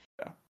 So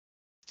yeah.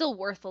 Still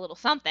worth a little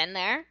something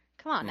there.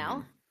 Come on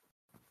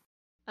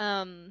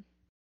now.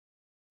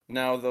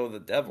 Now though the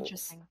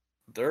Devils,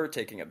 they're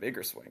taking a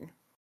bigger swing.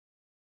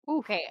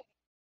 Okay,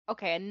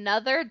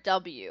 another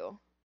W,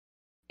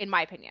 in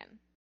my opinion.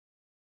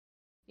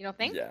 You don't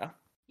think? Yeah.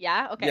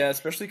 Yeah. Okay. Yeah,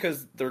 especially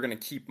because they're gonna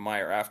keep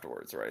Meyer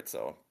afterwards, right?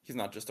 So he's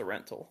not just a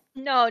rental.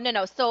 No.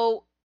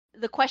 So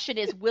the question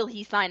is, will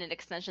he sign an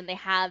extension? They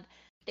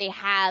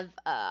have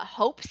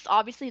hopes.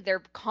 Obviously,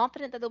 they're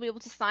confident that they'll be able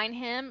to sign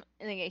him.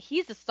 And again,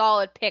 he's a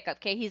solid pickup.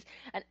 Okay, he's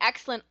an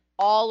excellent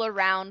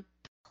all-around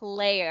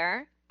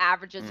player.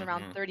 Averages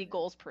around 30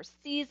 goals per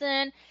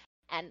season,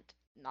 and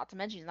not to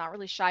mention he's not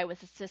really shy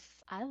with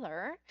assists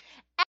either.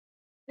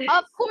 And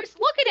of course,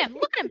 look at him.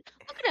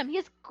 He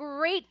has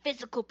great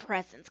physical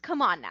presence.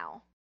 Come on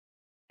now.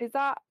 Is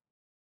that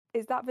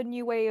the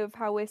new way of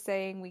how we're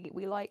saying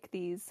we like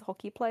these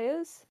hockey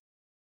players?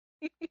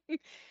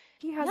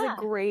 He has a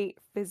great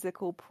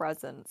physical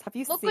presence. Have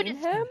you seen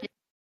him?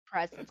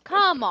 Presence.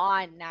 Come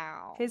on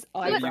now. His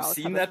eyebrows have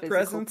seen that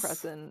physical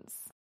presence.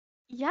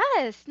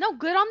 Yes. No,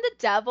 good on the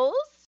Devils.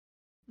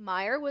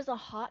 Meyer was a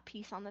hot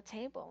piece on the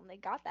table, and they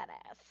got that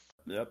ass.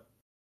 Yep.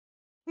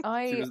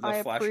 I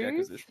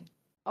approve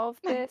of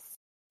this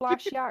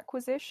flashy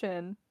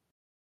acquisition.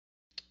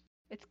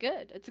 It's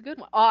good. It's a good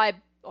one.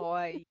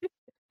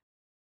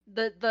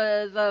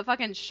 The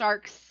fucking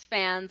Sharks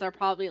fans are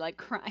probably like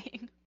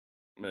crying.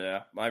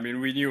 Yeah, I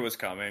mean, we knew it was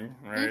coming,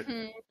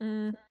 right?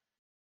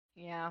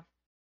 Yeah.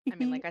 I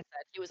mean, like I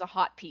said, he was a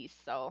hot piece,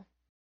 so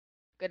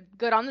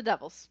good on the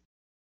Devils.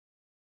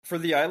 For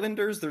the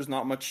Islanders, there's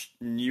not much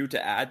new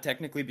to add,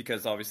 technically,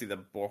 because obviously the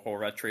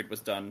Bohora trade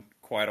was done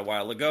quite a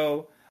while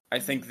ago. I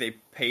think they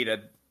paid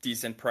a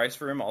decent price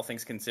for him, all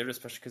things considered,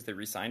 especially because they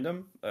re-signed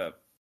him.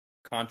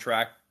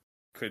 Contract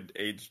could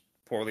age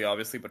poorly,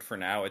 obviously, but for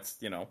now,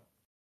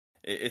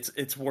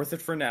 it's worth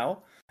it for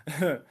now.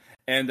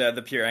 And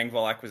the Pierre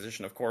Engvall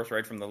acquisition, of course,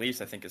 right from the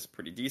Leafs, I think is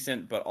pretty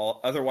decent. But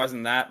otherwise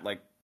than that,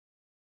 like,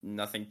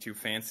 nothing too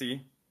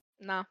fancy.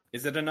 No.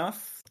 Is it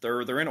enough? They're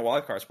in a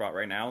wildcard spot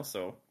right now,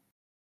 so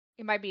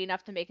it might be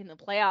enough to make in the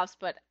playoffs,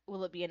 but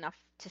will it be enough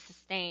to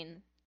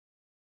sustain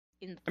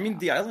in the playoffs? I mean,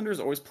 the Islanders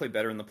always play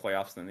better in the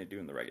playoffs than they do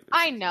in the regular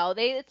I season. know.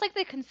 It's like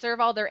they conserve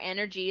all their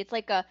energy. It's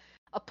like a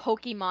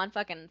Pokemon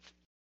fucking,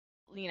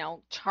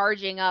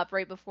 charging up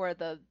right before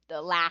the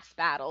last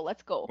battle.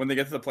 Let's go. When they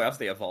get to the playoffs,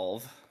 they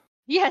evolve.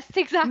 Yes,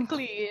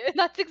 exactly.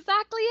 That's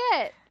exactly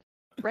it.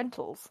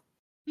 Rentals.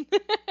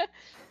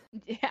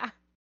 Yeah.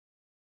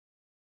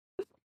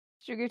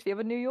 Sugar, do you have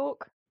a New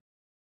York?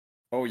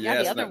 Oh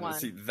yes, the other one.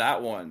 See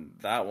that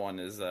one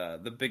is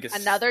the biggest.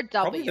 Another W.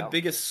 Probably the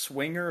biggest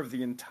swinger of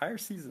the entire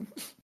season.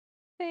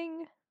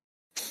 Thing.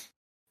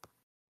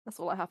 That's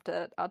all I have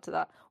to add to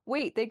that.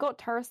 Wait, they got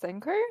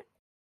Tarasenko?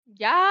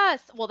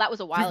 Yes. Well, that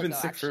was a while ago. He's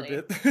been sick actually. for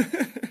a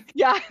bit.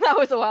 Yeah, that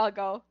was a while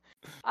ago.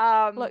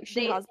 Look,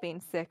 she has been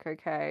sick.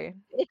 Okay.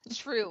 It's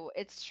true.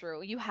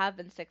 You have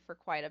been sick for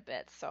quite a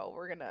bit, so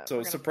we're gonna.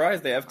 So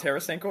surprised they have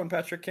Tarasenko and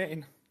Patrick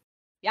Kane.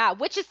 Yeah,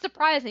 which is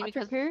surprising Patrick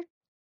because who?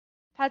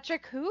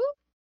 Patrick who?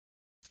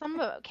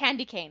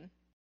 Candy Cane.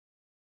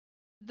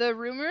 The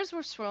rumors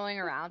were swirling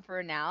around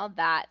for now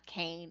that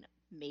Kane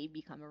may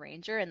become a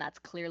Ranger, and that's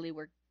clearly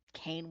where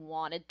Kane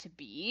wanted to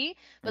be.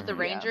 But the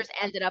Rangers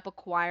ended up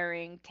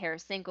acquiring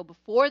Tarasenko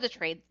before the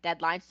trade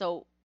deadline.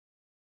 So,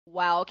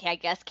 well, okay, I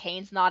guess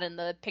Kane's not in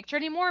the picture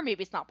anymore.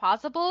 Maybe it's not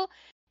possible.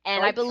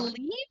 And I believe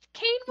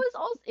Kane was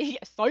also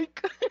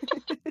psych.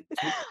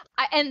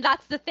 And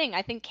that's the thing.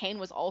 I think Kane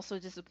was also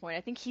disappointed.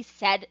 I think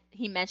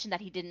he mentioned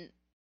that he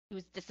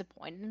was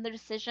disappointed in the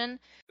decision,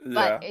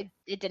 but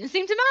it didn't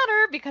seem to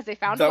matter because they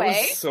found a way.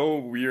 That was so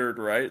weird,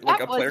 right? Like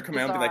a player coming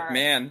out and be like,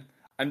 "Man,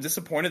 I'm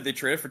disappointed they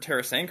traded for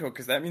Tarasenko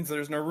because that means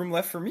there's no room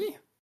left for me."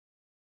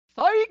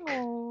 Psych.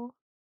 Oh.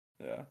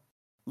 Yeah.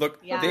 Look,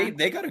 Yeah.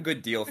 they got a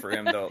good deal for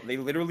him though.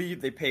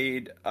 They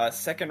paid a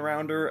second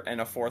rounder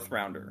and a fourth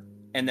rounder,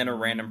 and then a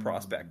random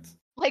prospect.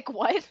 Like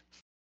what?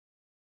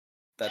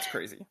 That's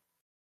crazy.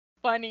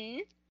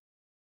 Funny.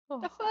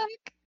 Oh. The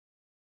fuck?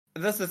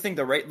 That's the thing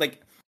though, right?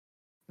 Like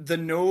the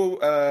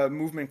no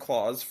movement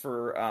clause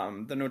for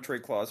the no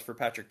trade clause for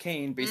Patrick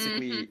Kane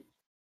basically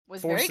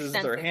Was very forces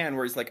their extensive. hand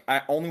where he's like,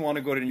 I only want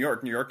to go to New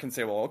York. New York can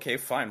say, well, okay,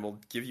 fine, we'll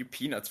give you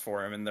peanuts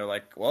for him, and they're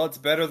like, well, it's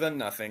better than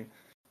nothing,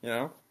 you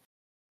know?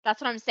 That's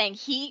what I'm saying.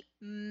 He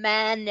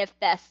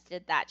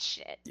manifested that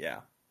shit. Yeah.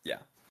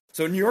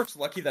 So New York's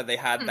lucky that they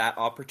had that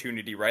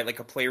opportunity, right? Like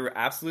a player who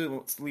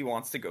absolutely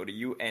wants to go to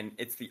you, and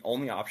it's the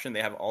only option.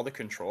 They have all the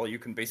control. You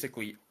can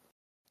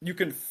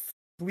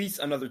fleece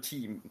another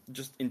team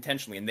just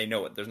intentionally, and they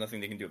know it. There's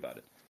nothing they can do about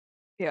it.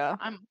 Yeah.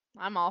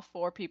 I'm all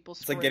for people.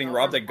 It's like getting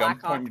robbed at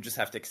gunpoint. You just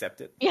have to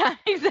accept it. Yeah,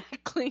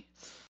 exactly.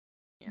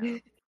 Yeah.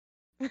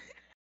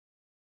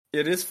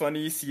 It is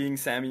funny seeing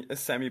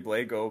Sammy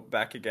Blay go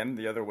back again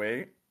the other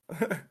way.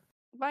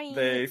 Bye.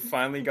 They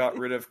finally got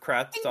rid of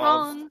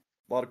Kratstov.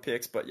 A lot of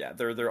picks, but yeah,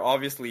 they're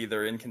obviously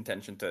they're in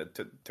contention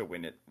to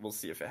win it. We'll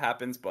see if it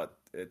happens, but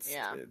it's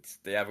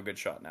they have a good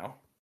shot now.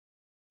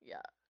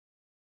 Yeah.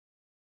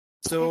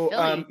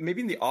 So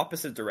maybe in the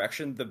opposite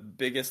direction, the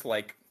biggest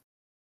like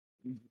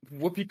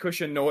whoopee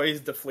cushion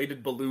noise,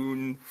 deflated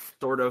balloon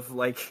sort of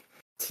like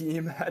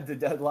team at the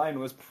deadline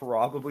was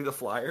probably the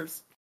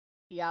Flyers.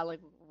 Yeah,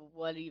 like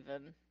what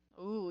even?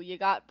 Ooh, you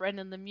got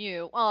Brendan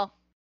Lemieux. Well,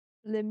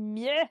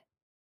 Lemieux.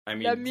 I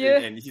mean,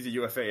 and he's a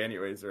UFA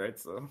anyways, right?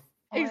 So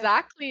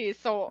exactly.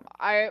 So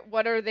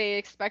what are they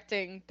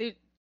expecting?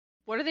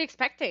 What are they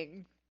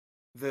expecting?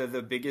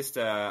 The biggest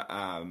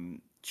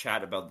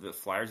chat about the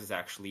Flyers is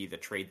actually the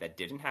trade that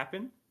didn't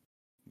happen,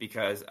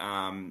 because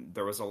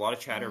there was a lot of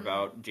chatter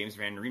about James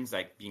Van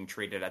Riemsdyk being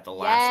traded at the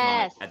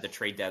last moment at the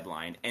trade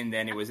deadline, and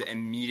then it was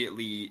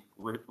immediately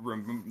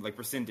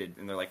rescinded,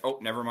 and they're like, oh,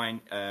 never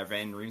mind,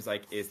 Van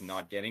Riemsdyk is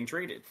not getting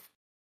traded.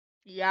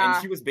 Yeah.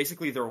 And he was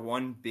basically their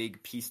one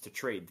big piece to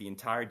trade the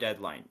entire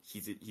deadline.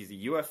 He's a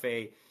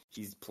UFA.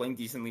 He's playing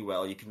decently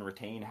well. You can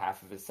retain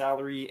half of his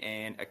salary,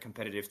 and a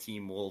competitive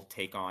team will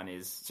take on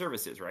his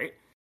services, right?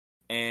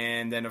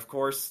 And then, of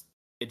course,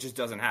 it just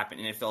doesn't happen,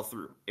 and it fell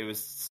through. It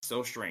was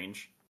so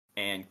strange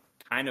and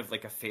kind of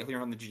like a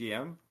failure on the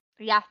GM.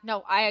 Yeah,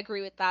 no, I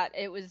agree with that.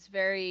 It was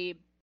very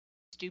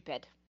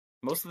stupid.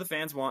 Most of the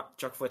fans want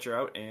Chuck Fletcher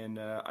out, and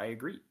I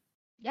agree.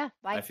 Yeah,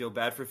 bye. I feel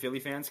bad for Philly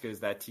fans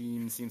because that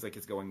team seems like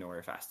it's going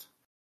nowhere fast.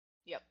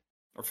 Yep.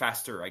 Or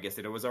faster, I guess.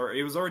 It was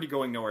already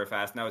going nowhere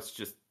fast. Now it's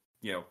just,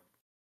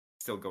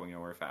 still going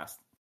nowhere fast.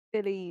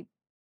 Philly.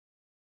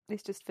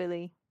 It's just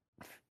Philly.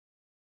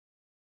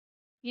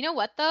 You know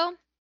what, though?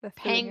 The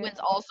Penguins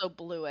also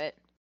blew it.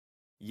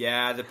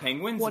 Yeah, the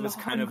Penguins 100%. Was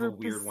kind of a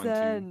weird one,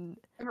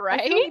 too.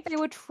 Right? I feel like they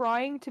were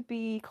trying to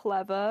be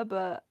clever,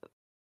 but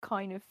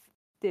kind of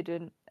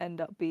didn't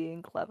end up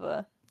being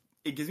clever.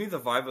 It gives me the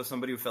vibe of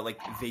somebody who felt like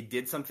they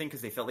did something because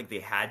they felt like they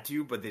had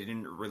to, but they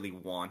didn't really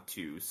want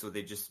to. So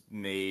they just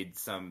made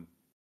some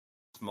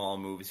small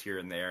moves here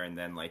and there, and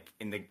then like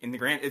in the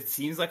grand, it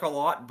seems like a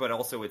lot, but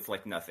also it's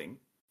like nothing.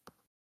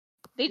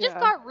 They just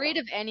got rid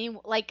of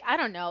I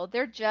don't know.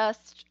 They're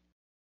just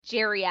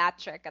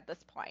geriatric at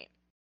this point.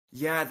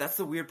 Yeah, that's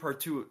the weird part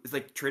too. It's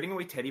like trading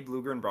away Teddy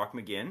Bluger and Brock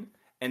McGinn,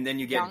 and then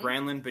you get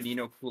Granlund,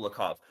 Bonino,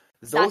 Kulikov.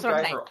 Those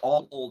guys are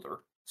all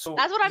older. So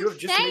that's what I'm saying.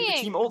 Just to make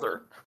the team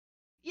older.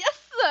 Yes,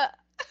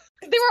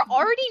 they were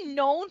already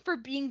known for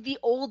being the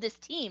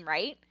oldest team,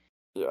 right?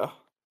 Yeah.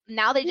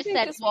 Now they just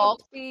said, "Well,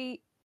 to be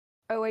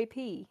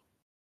OAP,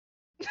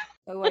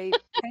 OA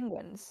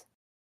Penguins."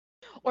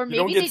 Or maybe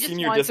you don't get they just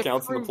senior want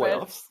discounts to in the prove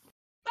playoffs.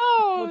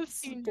 No,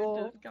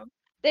 senior discounts.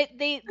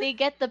 They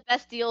get the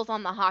best deals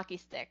on the hockey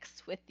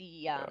sticks with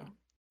the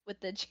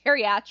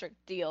geriatric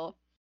deal.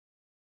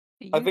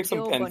 I think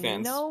some Penn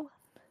fans.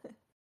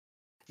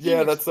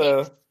 Yeah,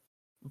 that's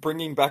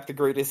bringing back the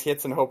greatest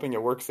hits and hoping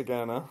it works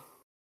again, huh?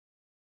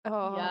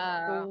 Oh,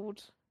 yeah.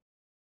 Lord.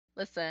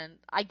 Listen,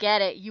 I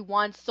get it. You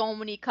won so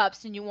many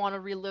cups and you want to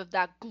relive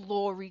that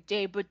glory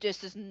day, but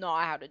this is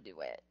not how to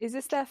do it. Is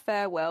this their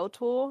farewell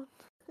tour?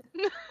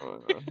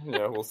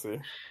 Yeah, we'll see.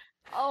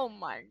 Oh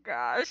my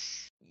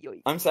gosh.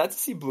 I'm sad to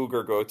see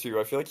Bluger go too.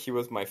 I feel like he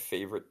was my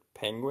favorite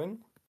Penguin.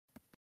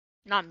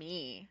 Not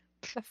me.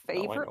 A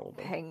favorite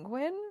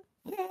Penguin?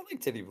 Yeah, I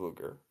like Teddy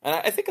Bluger. And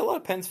I think a lot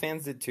of Pens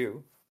fans did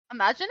too.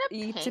 Imagine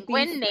a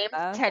Penguin named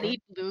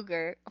Teddy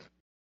Bluger.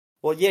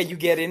 Well, yeah, you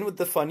get in with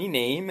the funny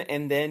name,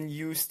 and then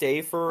you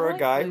stay for a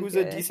guy who's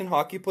a decent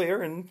hockey player,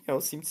 and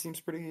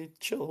seems pretty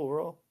chill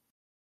overall.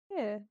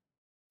 Yeah.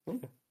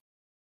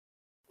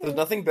 There's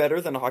nothing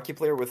better than a hockey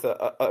player with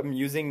a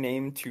amusing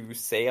name to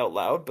say out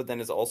loud, but then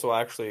is also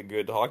actually a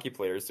good hockey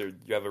player, so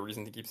you have a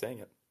reason to keep saying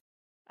it.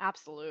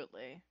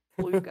 Absolutely.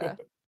 Bluger.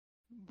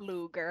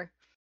 Bluger.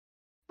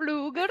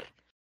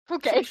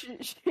 Okay.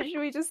 Should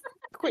we just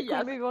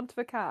quickly move on to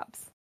the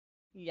Caps?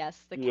 Yes,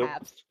 the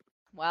Caps.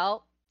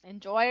 Well,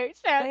 enjoy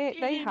Saturday.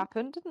 They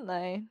happened, didn't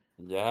they?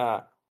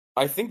 Yeah.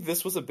 I think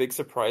this was a big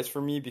surprise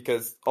for me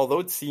because although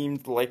it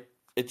seemed like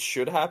it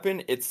should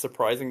happen. It's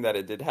surprising that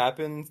it did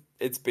happen.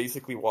 It's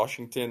basically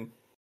Washington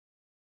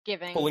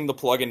pulling the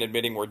plug and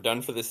admitting we're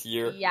done for this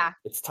year. Yeah.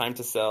 It's time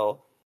to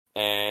sell,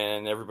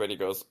 and everybody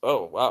goes,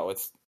 "Oh wow,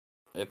 it's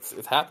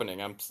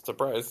happening." I'm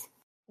surprised.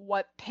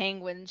 What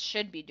Penguins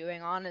should be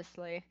doing,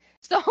 honestly.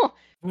 So,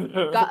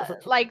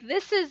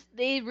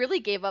 they really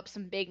gave up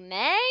some big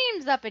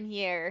names up in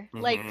here.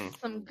 Mm-hmm. Like,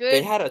 some good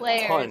They had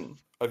players. A ton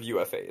of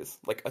UFAs,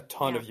 like a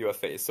ton of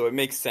UFAs. So it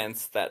makes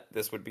sense that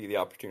this would be the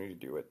opportunity to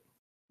do it.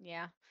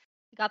 Yeah.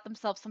 Got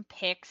themselves some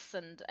picks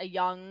and a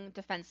young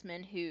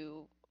defenseman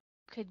who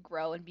could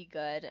grow and be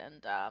good,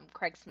 and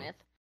Craig Smith.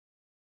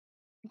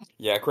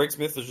 Yeah, Craig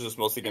Smith is just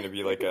mostly going to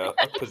be like a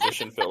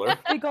position filler.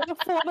 We got a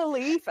former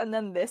Leaf and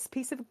then this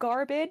piece of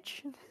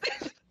garbage.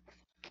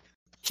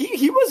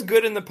 He was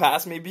good in the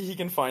past. Maybe he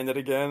can find it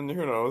again.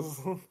 Who knows?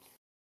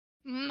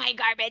 My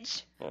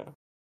garbage. Yeah.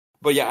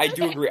 But yeah, I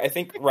do agree. I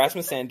think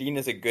Rasmus Sandin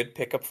is a good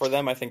pickup for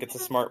them. I think it's a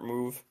smart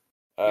move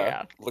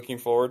looking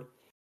forward.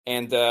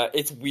 And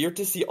it's weird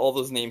to see all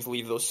those names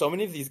leave, though. So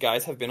many of these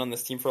guys have been on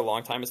this team for a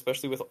long time,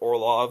 especially with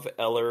Orlov,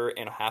 Eller,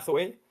 and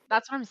Hathaway.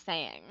 That's what I'm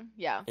saying.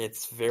 Yeah.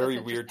 It's very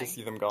weird to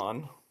see them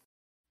gone.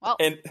 Well,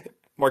 and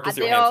Marcus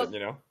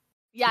Johansson,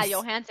 Yeah,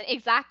 Johansson,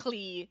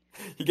 exactly.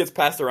 He gets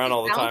passed around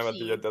all the time at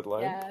the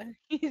deadline. Yeah,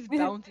 he's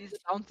bouncy. He's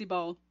a bouncy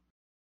ball.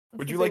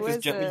 Would you like this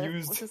gently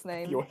used? What's his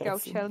name?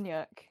 Johansson?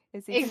 Galchenyuk.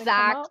 Is he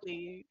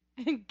exactly?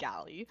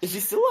 Gally. Is he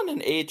still on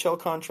an AHL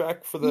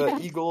contract for the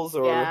Eagles?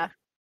 Or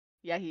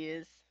yeah, he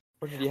is.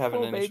 Or did he have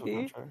an NHL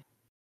contract?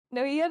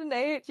 No, he had an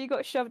AHL. He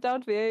got shoved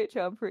down to the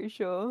AHL, I'm pretty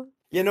sure.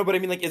 Yeah, no, but I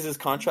mean, like, is his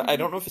contract... I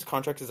don't know if his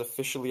contract is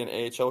officially an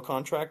AHL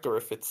contract or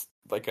if it's,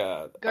 like,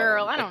 a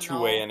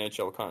two-way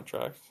NHL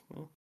contract.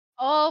 Yeah.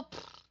 Oh,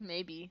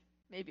 maybe.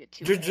 Maybe a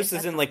two-way. Just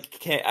as in,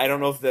 like, I don't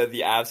know if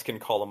the Avs can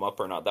call him up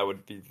or not. That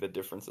would be the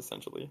difference,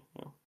 essentially.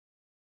 Yeah.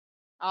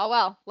 Oh,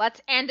 well, let's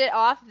end it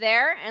off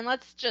there, and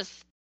let's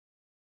just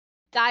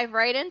dive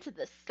right into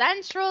the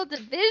Central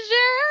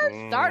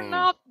Division, starting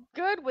off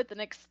good with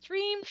an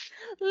extreme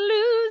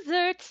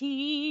loser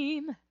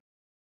team.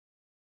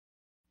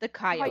 The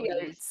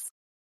Coyotes.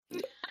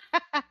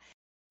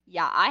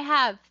 Yeah, I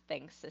have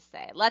things to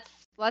say.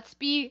 Let's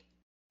be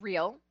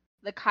real.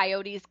 The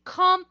Coyotes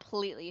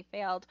completely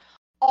failed.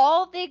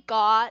 All they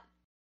got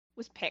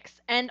was picks.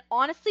 And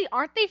honestly,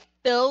 aren't they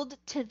filled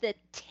to the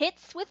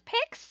tits with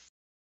picks?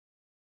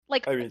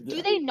 Like,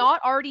 do they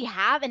not already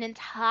have an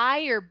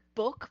entire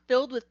book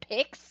filled with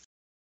picks?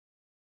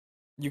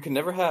 You can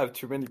never have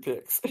too many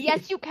picks.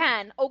 Yes, you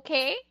can.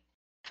 Okay.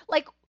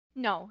 Like,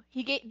 no,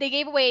 they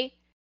gave away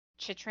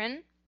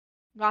Chychrun,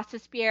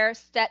 Rossespierre,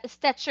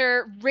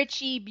 Stetcher,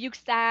 Richie,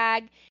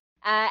 Bukestad,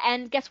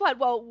 and guess what?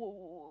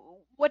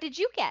 Well, what did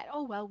you get?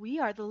 Oh, well, we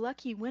are the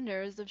lucky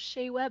winners of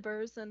Shea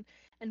Weber's and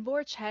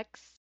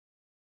Voracek's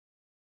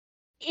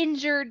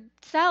injured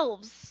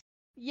selves.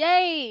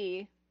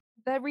 Yay!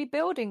 They're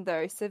rebuilding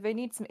though, so they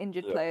need some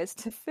injured players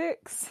to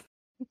fix.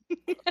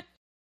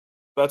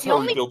 That's how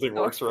rebuilding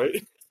works,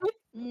 right?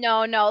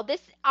 No.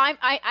 This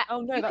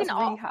Oh no, that's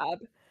rehab.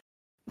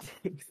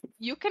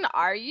 You can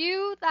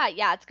argue that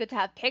it's good to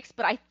have picks,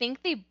 but I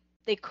think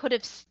they could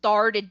have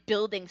started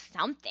building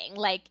something.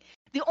 Like,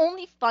 the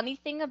only funny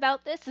thing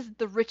about this is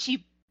the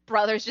Ritchie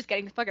brothers just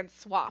getting fucking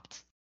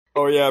swapped.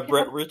 Oh yeah,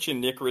 Brett Ritchie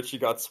and Nick Ritchie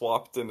got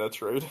swapped in that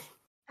trade.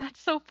 That's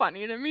so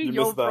funny to me.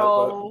 Yo,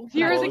 bro,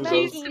 here's the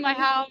keys to my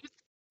house.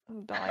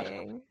 I'm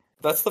dying.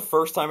 That's the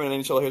first time in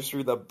NHL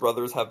history that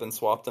brothers have been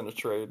swapped in a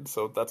trade,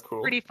 so that's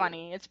cool. Pretty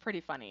funny. It's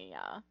pretty funny,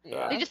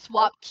 yeah. They just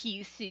swap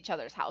keys to each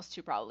other's house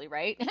too, probably,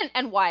 right?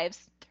 And wives.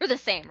 They're the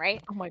same,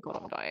 right? Oh my god,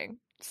 I'm dying.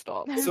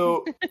 Stop.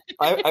 So,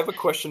 I have a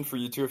question for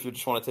you two if you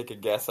just want to take a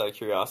guess out of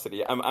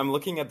curiosity. I'm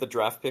looking at the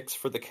draft picks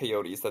for the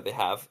Coyotes that they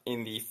have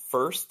in the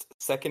first,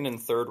 second,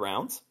 and third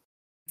rounds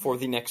for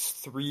the next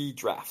 3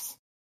 drafts.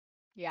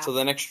 Yeah. So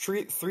the next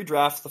three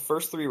drafts, the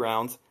first 3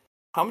 rounds,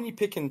 how many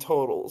picks in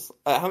totals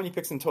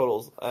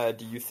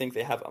do you think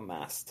they have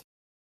amassed?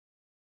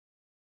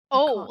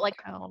 Oh, like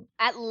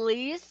at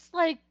least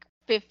like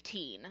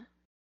 15,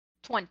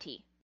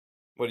 20.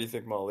 What do you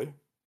think, Molly?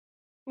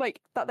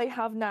 Like that they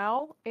have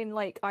now in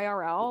like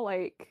IRL,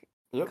 like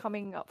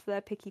coming up for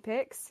their picky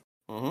picks.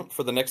 Mm-hmm.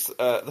 For the next,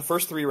 the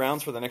first 3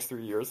 rounds for the next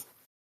 3 years.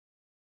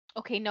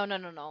 Okay,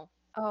 no.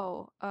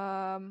 Oh,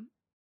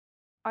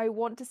 I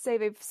want to say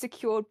they've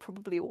secured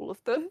probably all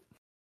of them.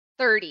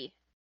 30.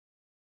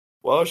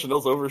 Wow,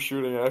 Chanel's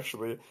overshooting,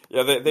 actually.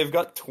 Yeah, they've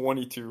got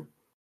 22.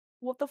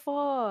 What the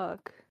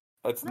fuck?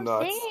 That's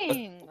nuts.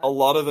 A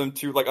lot of them,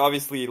 too. Like,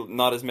 obviously,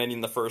 not as many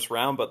in the first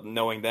round, but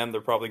knowing them, they're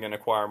probably going to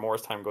acquire more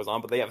as time goes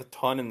on. But they have a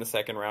ton in the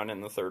second round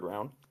and the third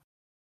round.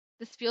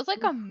 This feels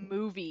like a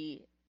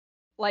movie.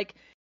 Like,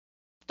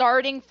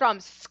 starting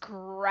from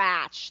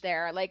scratch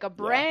there. Like, a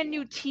brand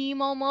new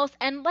team almost.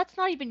 And let's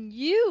not even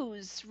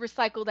use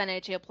recycled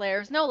NHL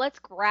players. No, let's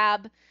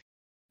grab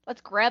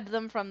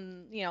them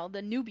from,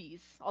 the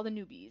newbies, all the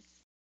newbies.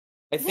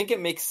 I think it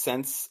makes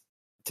sense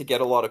to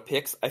get a lot of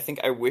picks. I think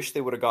I wish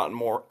they would have gotten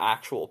more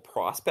actual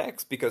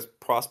prospects, because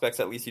prospects,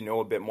 at least you know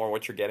a bit more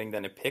what you're getting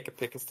than a pick. A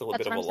pick is still a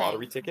bit of a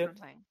lottery ticket.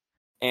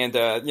 And,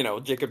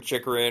 Jacob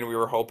Chikrin, we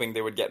were hoping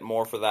they would get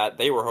more for that.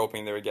 They were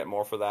hoping they would get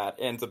more for that.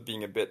 Ends up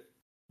being a bit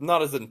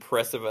not as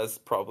impressive as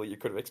probably you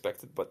could have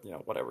expected, but,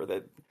 whatever.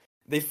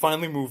 They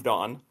finally moved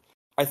on.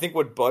 I think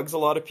what bugs a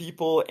lot of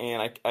people,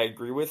 and I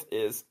agree with,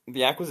 is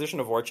the acquisition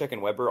of Voracek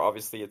and Weber.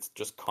 Obviously, it's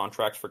just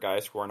contracts for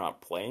guys who are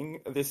not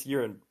playing this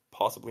year and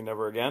possibly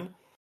never again.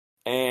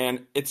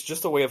 And it's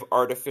just a way of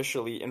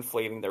artificially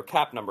inflating their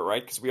cap number,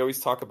 right? Because we always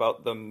talk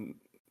about the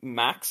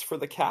max for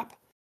the cap,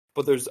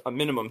 but there's a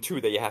minimum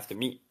too that you have to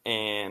meet.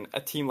 And a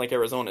team like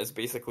Arizona is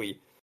basically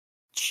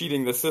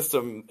cheating the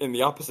system in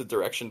the opposite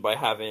direction by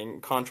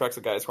having contracts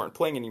of guys who aren't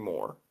playing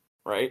anymore,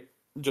 right?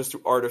 Just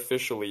to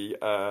artificially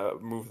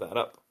move that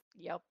up.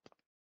 Yep.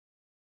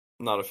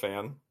 Not a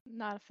fan.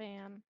 Not a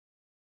fan.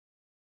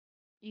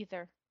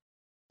 Either.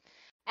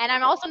 And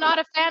I'm also not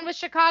a fan with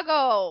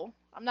Chicago.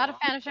 I'm not a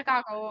fan of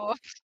Chicago.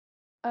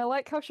 I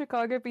like how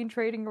Chicago have been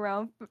trading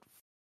around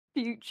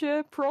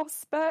future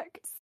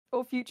prospects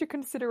or future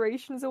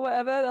considerations or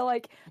whatever. They're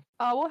like,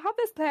 oh, we'll have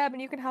this player, but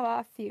you can have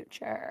our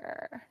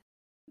future.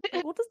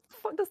 Like, what the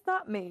fuck does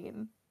that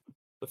mean?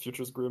 The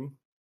future's grim.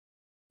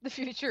 The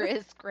future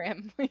is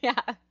grim.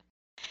 Yeah.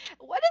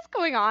 What is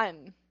going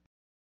on?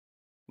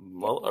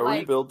 Well, a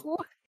rebuild.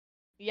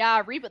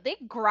 Yeah, rebuild. They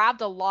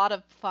grabbed a lot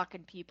of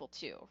fucking people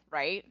too,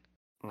 right?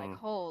 Like,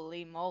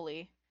 holy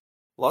moly.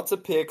 Lots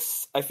of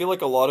picks. I feel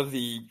like a lot of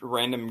the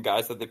random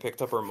guys that they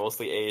picked up are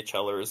mostly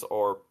AHLers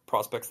or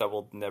prospects that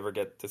will never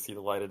get to see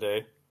the light of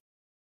day.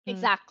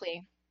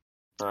 Exactly.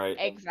 Right.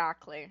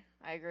 Exactly.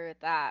 I agree with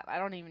that. I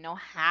don't even know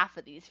half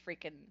of these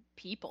freaking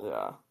people.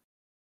 Yeah.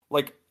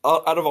 Like,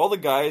 out of all the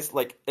guys,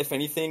 like, if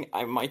anything,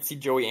 I might see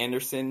Joey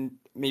Anderson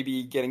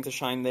maybe getting to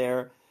shine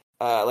there.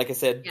 Like I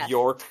said, Yes.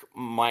 York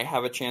might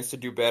have a chance to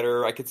do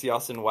better. I could see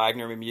Austin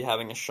Wagner maybe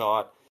having a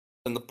shot.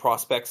 And the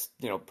prospects,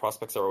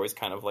 prospects are always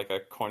kind of like a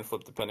coin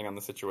flip depending on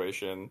the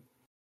situation.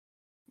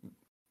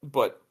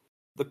 But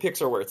the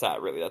picks are where it's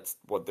at, really. That's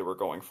what they were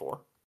going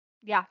for.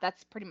 Yeah,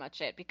 that's pretty much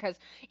it. Because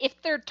if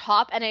their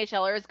top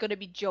NHLer is going to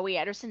be Joey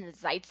Anderson and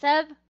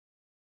Zaitsev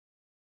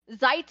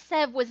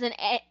was an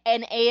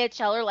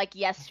AHLer like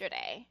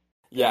yesterday.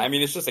 Yeah, I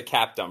mean, it's just a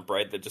cap dump,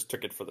 right? They just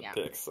took it for the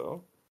picks,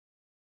 so.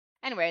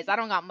 Anyways, I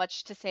don't got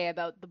much to say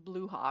about the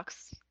Blue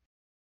Hawks.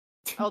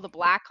 Oh, the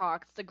Black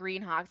Hawks, the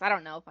Green Hawks. I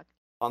don't know.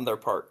 On their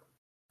part.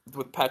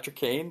 With Patrick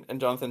Kane and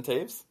Jonathan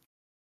Toews.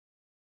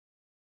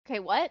 Okay,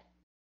 what?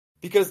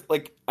 Because,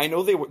 I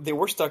know they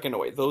were stuck in a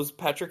way. Those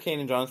Patrick Kane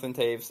and Jonathan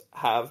Toews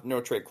have no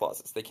trade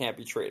clauses. They can't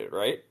be traded,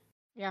 right?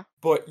 Yeah.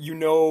 But they're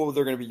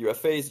going to be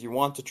UFAs. You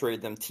want to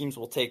trade them. Teams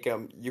will take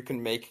them. You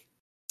can make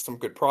some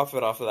good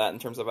profit off of that in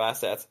terms of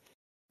assets.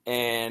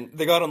 And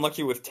they got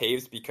unlucky with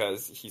Toews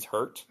because he's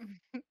hurt.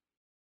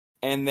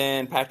 And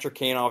then Patrick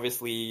Kane,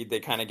 obviously, they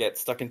kind of get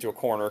stuck into a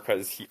corner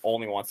because he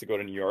only wants to go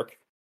to New York.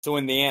 So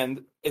in the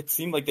end, it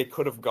seemed like they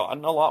could have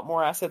gotten a lot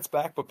more assets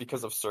back, but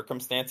because of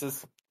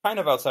circumstances, kind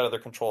of outside of their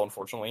control,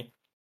 unfortunately,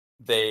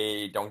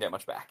 they don't get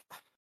much back.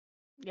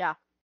 Yeah.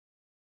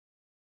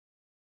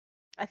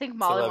 I think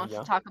Molly wants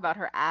to talk about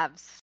her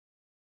abs.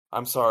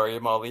 I'm sorry,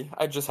 Molly.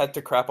 I just had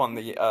to crap on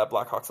the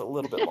Blackhawks a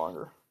little bit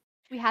longer.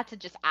 We had to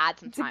just add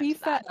some time to be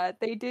fair,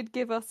 that. They did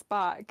give us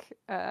back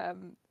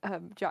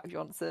Jack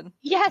Johnson.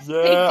 Yes,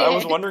 yeah, they did. I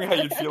was wondering how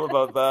you'd feel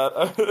about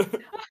that.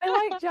 I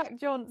like Jack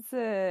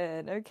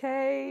Johnson,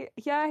 okay?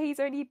 Yeah,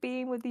 he's only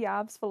been with the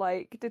Abs for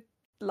the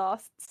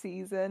last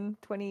season,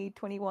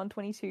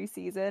 2021-22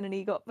 season, and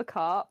he got the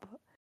cup.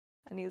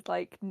 And he's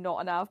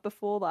not an Av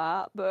before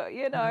that, but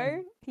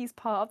he's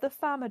part of the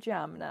Fama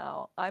Jam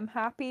now. I'm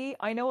happy.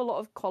 I know a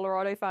lot of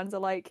Colorado fans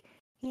are like,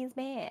 he's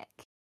back.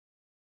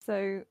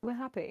 So we're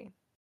happy.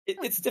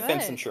 It's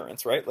defense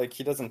insurance, right?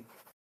 He doesn't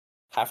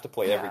have to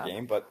play every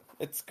game, but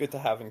it's good to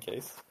have in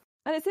case.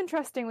 And it's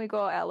interesting we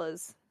got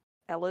Lars.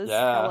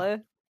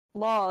 Ella.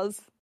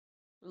 Ellers.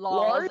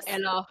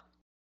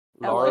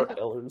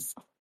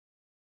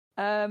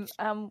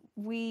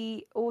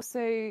 We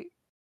also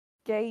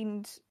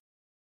gained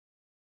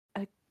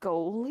a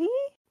goalie.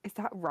 Is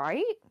that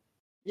right?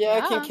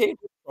 Yeah. Kincaid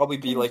would probably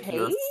be your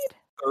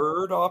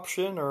third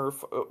option, or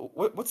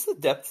what's the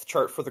depth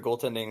chart for the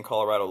goaltending in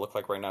Colorado look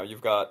like right now?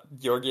 You've got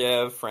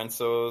Georgiev,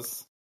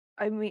 Francouz.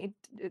 I mean,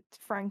 it's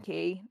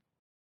Frankie.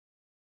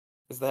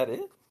 Is that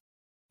it?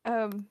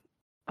 I'm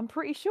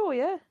pretty sure,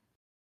 yeah.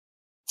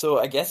 So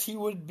I guess he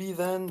would be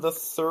then the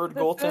third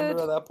goaltender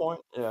at that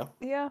point. Yeah.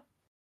 Yeah.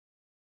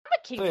 I'm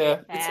a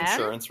Kincaid fan. It's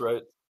insurance,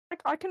 right?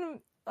 I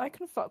can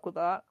fuck with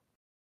that.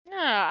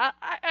 Yeah,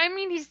 I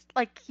mean he's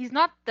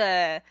not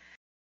the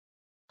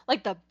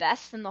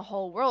best in the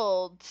whole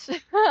world,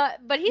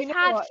 but he's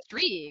had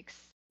streaks.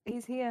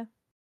 He's here.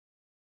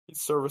 He's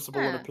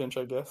serviceable in a pinch,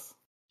 I guess.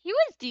 He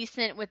was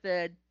decent with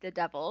the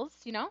Devils,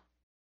 He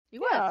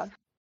was.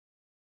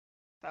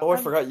 So, I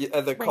forgot.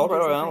 The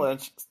Colorado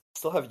Avalanche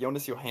still have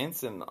Jonas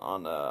Johansson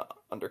on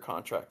under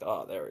contract.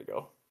 Oh, there we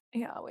go.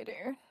 Yeah, we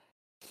do.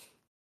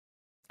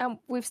 And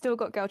we've still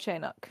got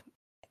Galchenyuk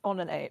on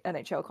an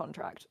NHL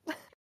contract.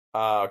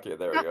 Okay,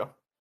 there we go.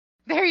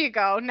 There you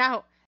go.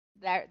 Now,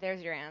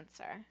 there's your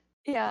answer.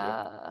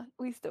 Yeah,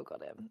 we still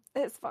got him.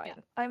 It's fine.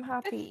 Yeah. I'm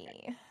happy.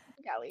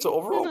 So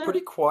overall,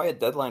 pretty quiet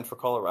deadline for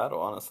Colorado,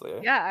 honestly.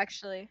 Yeah,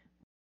 actually.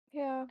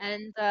 Yeah.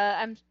 And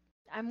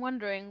I'm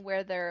wondering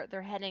where they're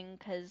heading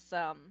because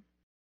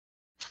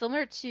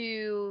similar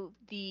to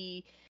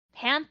the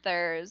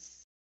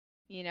Panthers,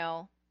 you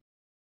know,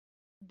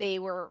 they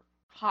were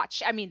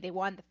hot. I mean, they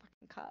won the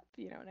fucking cup.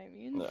 You know what I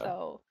mean? Yeah.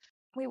 So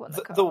We won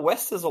the cup. The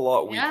West is a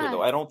lot weaker, Yeah.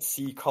 though. I don't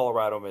see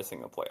Colorado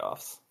missing the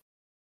playoffs.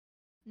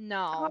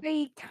 no.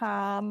 I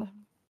can.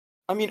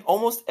 I mean,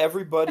 almost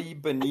everybody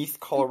beneath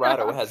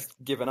Colorado has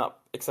given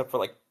up, except for,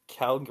 like,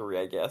 Calgary,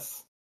 I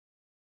guess.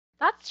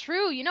 That's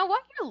true. You know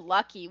what? You're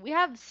lucky. We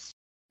have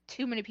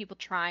too many people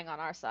trying on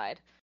our side.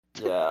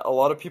 Yeah, a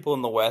lot of people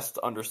in the West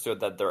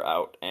understood that they're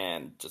out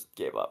and just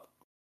gave up.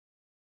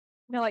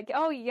 They're like,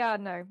 oh yeah,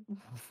 no.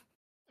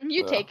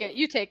 You Yeah. take it.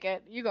 You take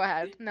it. You go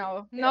ahead.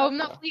 No, Yeah.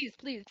 please.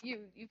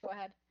 You go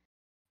ahead.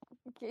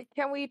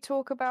 Can we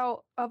talk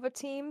about other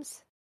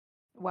teams?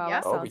 Wow,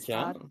 Yeah. that Oh, we sounds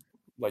can? bad.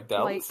 Like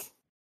Dallas?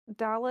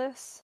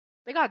 Dallas.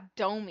 They got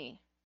Domi.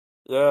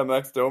 Yeah,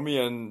 Max Domi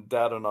and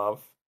Dadonov.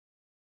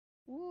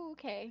 Ooh,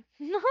 okay.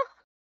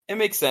 It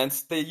makes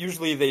sense. They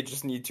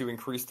just need to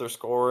increase their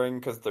scoring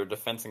because their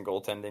defense and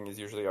goaltending is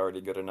usually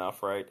already good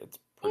enough, right? It's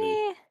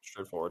pretty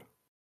straightforward.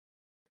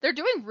 They're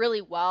doing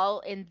really well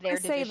in their I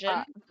say division.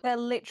 that. They're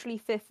literally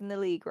 5th in the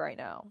league right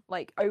now.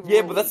 Like overall.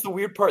 Yeah, but that's the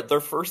weird part. They're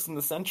first in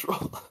the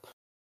Central.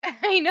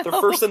 I know. They're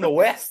first in the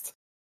West.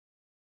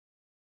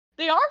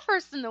 They are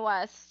first in the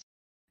West.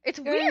 It's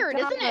weird,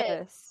 isn't it?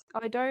 Dallas.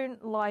 I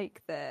don't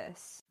like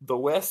this. The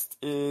West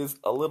is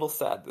a little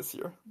sad this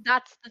year.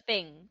 That's the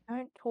thing.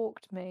 Don't talk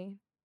to me.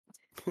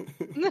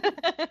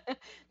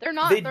 They're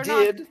not. They they're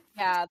did. Not,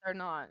 yeah, they're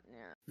not.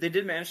 Yeah. They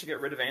did manage to get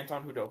rid of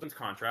Anton Hudobin's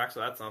contract, so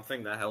that's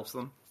something that helps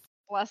them.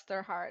 Bless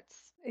their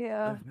hearts.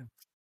 Yeah.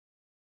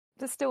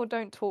 Just still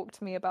don't talk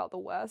to me about the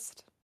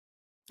West.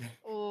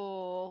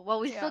 Oh, well,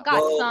 we Yeah. still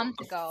got some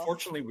to go.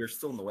 Fortunately, we're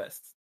still in the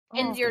West.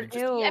 And Oh, you're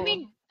ew. I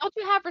mean, don't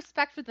you have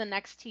respect for the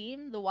next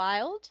team, the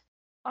Wild?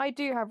 I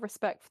do have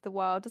respect for the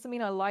Wild. Doesn't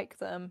mean I like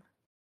them.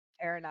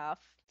 Fair enough.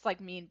 It's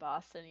like me in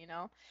Boston, you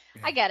know?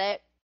 I get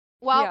it.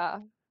 Well, yeah.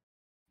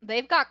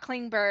 they've got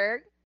Klingberg.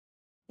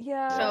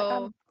 Yeah.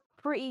 So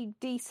pretty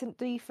decent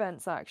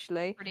defense,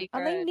 actually. pretty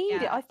And they good, need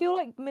it. yeah. I feel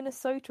like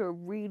Minnesota are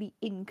really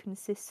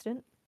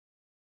inconsistent.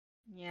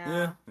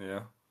 Yeah. Yeah.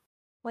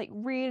 Like,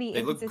 really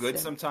They look inconsistent. good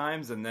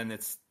sometimes, and then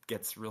it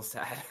gets real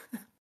sad.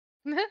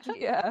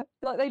 Yeah.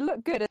 Like, they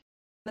look good, and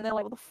then they're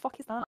like, what the fuck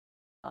is that?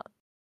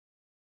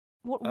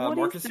 What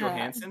Marcus is that?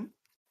 Johansson,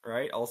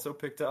 right? Also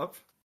picked up.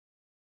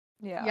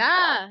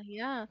 Yeah.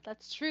 Yeah,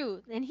 that's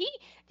true. And he's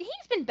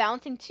been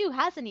bouncing too,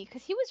 hasn't he?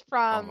 Because he was Oh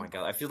from my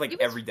god, I feel like he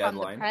was every from the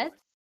deadline. Preds.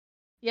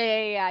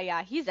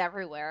 Yeah. He's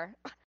everywhere.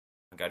 Oh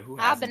my god, who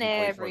I've hasn't been he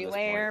played for at this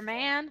everywhere, point?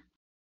 man.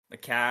 The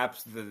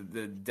Caps,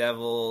 the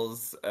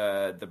Devils,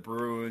 the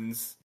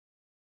Bruins,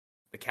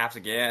 the Caps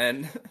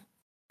again.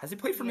 Has he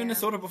played for Yeah.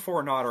 Minnesota before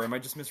or not, or am I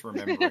just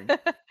misremembering?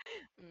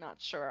 I'm not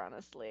sure,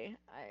 honestly.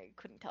 I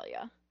couldn't tell you.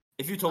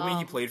 If you told me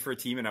he played for a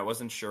team and I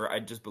wasn't sure,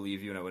 I'd just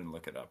believe you and I wouldn't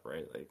look it up,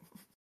 right? Like,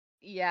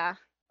 Yeah.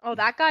 Oh,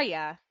 that guy,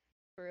 yeah.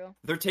 True.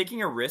 they're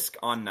taking a risk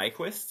on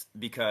Nyquist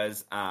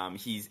because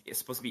he's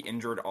supposed to be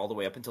injured all the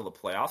way up until the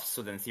playoffs,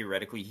 so then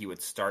theoretically he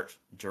would start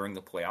during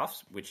the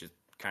playoffs, which is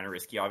kind of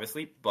risky,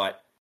 obviously,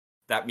 but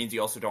that means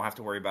you also don't have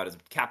to worry about his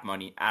cap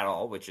money at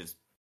all, which is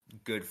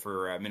good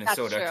for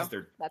Minnesota because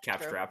they're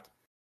cap strapped.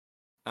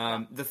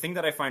 The thing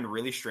that I find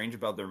really strange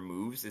about their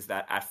moves is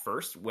that at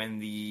first, when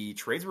the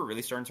trades were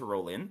really starting to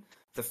roll in,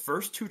 the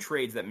first two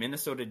trades that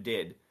Minnesota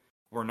did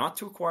were not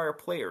to acquire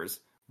players,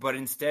 but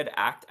instead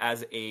act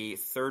as a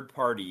third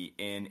party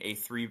in a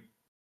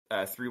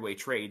three-way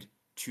trade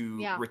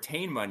to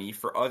retain money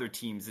for other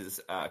teams'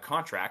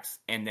 contracts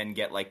and then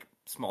get like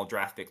small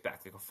draft picks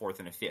back, like a fourth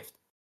and a fifth.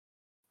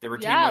 They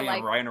retain money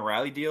on Ryan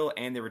O'Reilly deal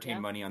and they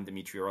retain money on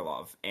Dmitry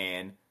Orlov.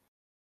 And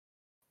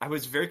I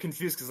was very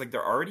confused because like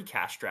they're already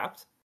cash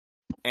strapped.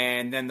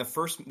 And then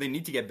they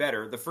need to get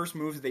better. The first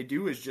moves they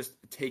do is just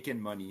take in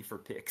money for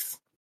picks.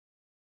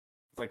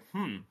 It's like,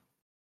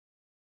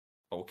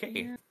 okay.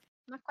 Yeah.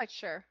 Not quite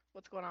sure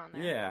what's going on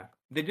there. Yeah.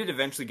 They did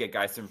eventually get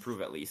guys to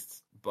improve at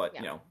least. But,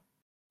 you know,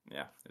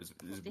 it was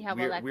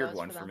a weird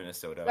one for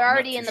Minnesota. They're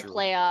already in the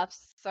playoffs,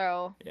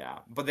 so. Yeah.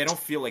 But they don't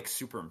feel like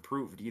super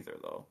improved either,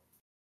 though.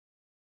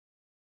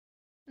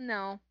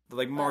 No. They're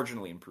like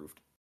marginally improved.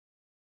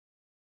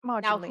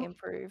 Marginally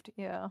improved,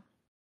 yeah.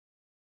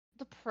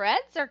 The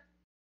Preds are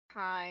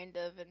kind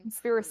of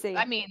conspiracy.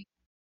 I mean,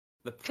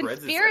 the Preds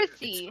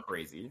conspiracy. It's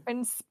crazy.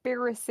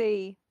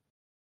 Conspiracy.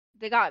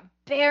 They got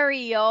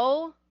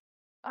Barrio.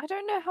 I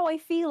don't know how I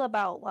feel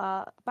about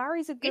that.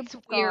 Barry's a good guy.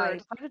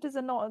 Weird. Predators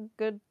are not a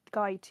good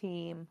guy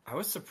team. I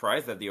was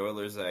surprised that the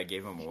Oilers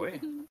gave him away.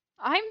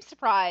 I'm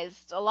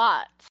surprised a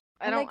lot.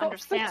 I don't got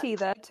understand. Footy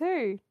there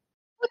too.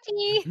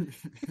 Footy.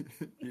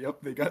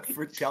 Yep, they got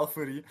Cal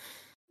Footy.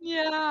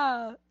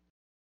 Yeah.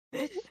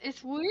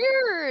 It's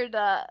weird.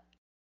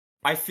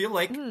 I feel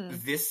like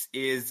this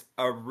is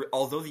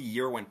although the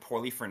year went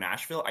poorly for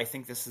Nashville, I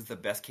think this is the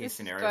best case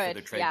scenario for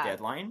the trade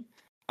deadline.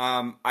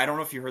 I don't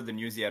know if you heard the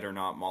news yet or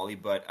not, Molly,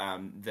 but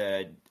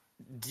the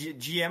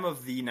GM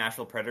of the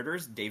Nashville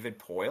Predators, David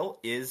Poile,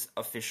 is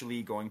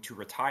officially going to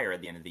retire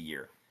at the end of the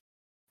year.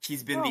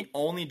 He's been the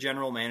only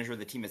general manager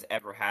the team has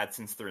ever had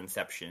since their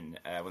inception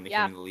when they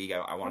came in the league.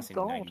 I want to say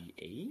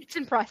 98. It's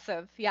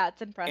impressive. Yeah,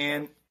 it's impressive.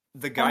 And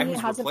the guy who's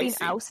hasn't replacing...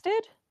 been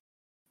ousted?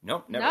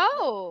 Nope, never.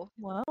 No.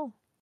 Wow.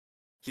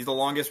 He's the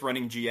longest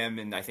running GM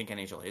in, I think,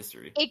 NHL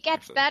history. It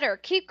gets better.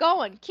 Keep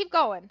going. Keep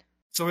going.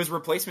 So his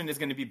replacement is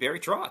going to be Barry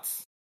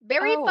Trotz.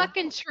 Barry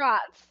fucking Trotz.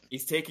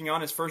 He's taking on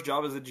his first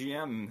job as a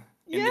GM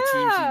in the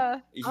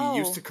team he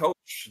used to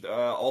coach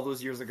all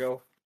those years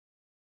ago.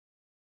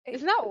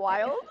 Isn't that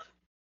wild?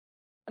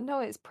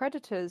 No, it's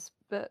Predators,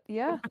 but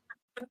yeah.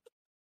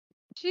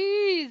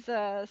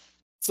 Jesus.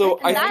 So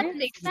that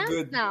makes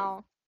sense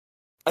now.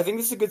 I think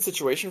this is a good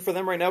situation for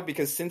them right now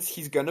because since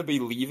he's going to be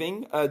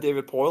leaving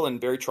David Poile and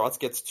Barry Trotz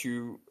gets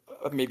to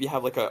maybe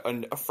have like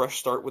a fresh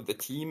start with the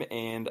team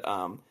and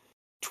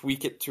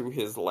tweak it to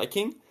his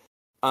liking.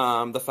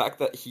 The fact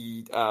that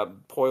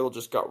Poile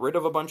just got rid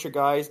of a bunch of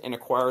guys and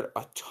acquired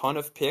a ton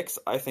of picks,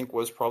 I think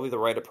was probably the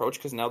right approach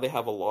because now they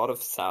have a lot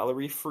of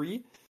salary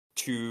free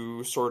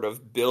to sort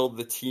of build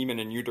the team in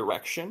a new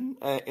direction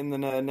in the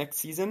next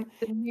season.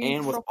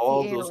 And with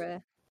all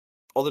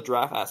the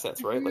draft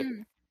assets, right? Like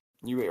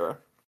new era.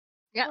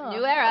 Yeah,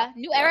 new era.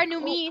 New era, new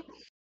me.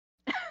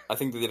 I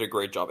think they did a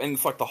great job. And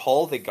the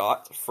haul they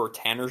got for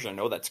Tanner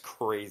Jeannot, that's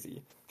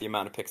crazy. The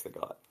amount of picks they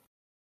got.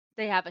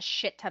 They have a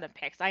shit ton of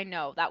picks. I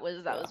know. That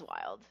was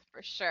wild,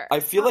 for sure. I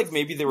feel like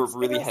maybe they were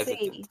really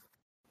hesitant.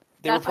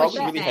 They were probably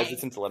really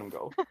hesitant to let him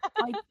go.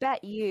 I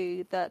bet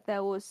you that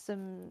there was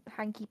some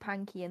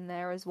hanky-panky in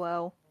there as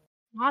well.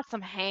 Not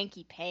some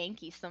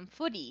hanky-panky, some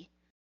footy.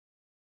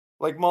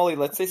 Like, Molly,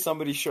 let's say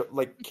somebody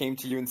came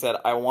to you and said,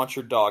 I want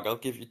your dog, I'll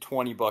give you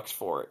 $20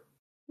 for it.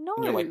 No.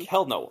 And you're like,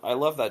 hell no, I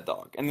love that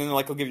dog. And then they're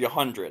like, I'll give you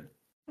 100.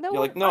 No, you're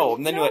like, no.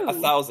 And then you're like,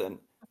 1,000,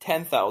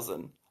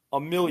 10,000,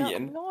 $1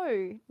 million.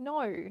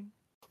 No.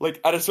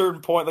 Like, at a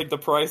certain point, like, the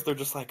price, they're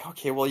just like,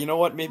 okay, well, you know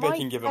what? Maybe I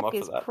can give him up for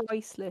that. My dog is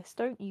priceless.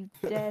 Don't you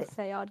dare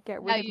say I'd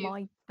get rid of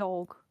my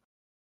dog.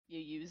 You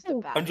used a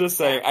bad I'm just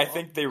saying, I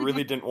think they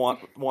really didn't want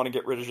to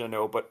get rid of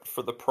Jeannot, but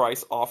for the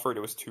price offered,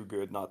 it was too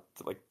good not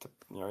to,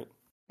 right?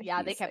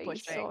 Yeah, they kept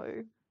pushing.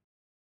 So.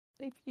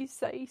 If you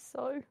say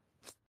so.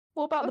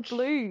 What about the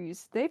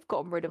Blues? They've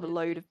gotten rid of a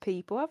load of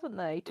people, haven't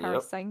they?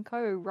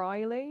 Tarasenko,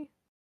 O'Reilly.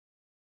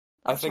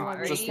 I think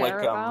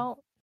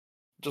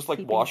just like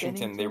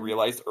Washington, they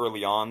realized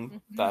early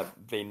on that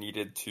they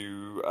needed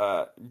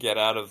to get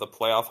out of the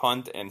playoff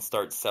hunt and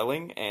start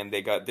selling, and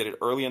they did it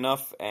early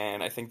enough,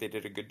 and I think they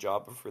did a good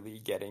job of really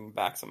getting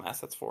back some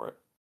assets for it.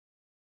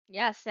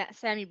 Yeah,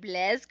 Sammy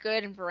Blais,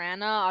 good, and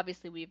Verana.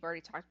 Obviously, we've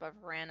already talked about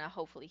Verana.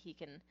 Hopefully he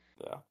can...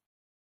 Yeah.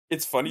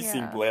 It's funny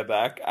seeing Blais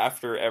back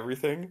after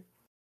everything.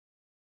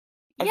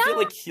 I feel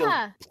like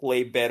he'll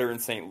play better in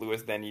St.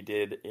 Louis than he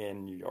did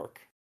in New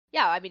York.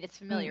 Yeah, I mean, it's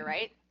familiar,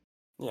 right?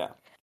 Yeah.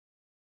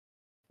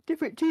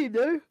 Different team,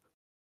 though.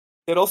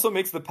 It also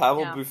makes the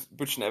Pavel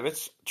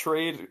Buchnevich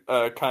trade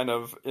kind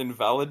of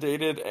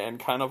invalidated and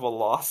kind of a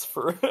loss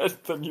for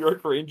the New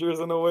York Rangers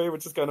in a way,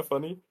 which is kind of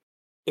funny.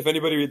 If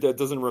anybody that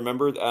doesn't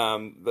remember,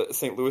 the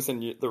St. Louis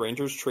and the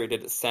Rangers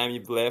traded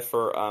Sammy Blais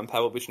for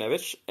Pavel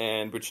Buchnevich,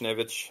 and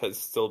Buchnevich has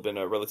still been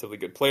a relatively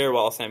good player,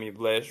 while Sammy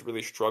Blais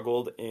really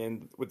struggled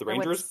with the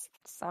Rangers.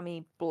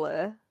 Sammy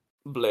Blais.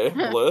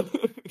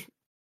 Blais.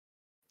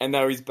 And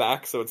now he's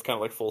back, so it's kind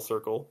of like full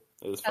circle.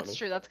 It was funny. That's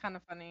true. That's kind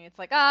of funny. It's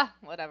like,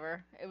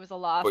 whatever. It was a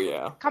loss. But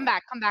yeah. Come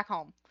back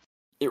home.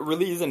 It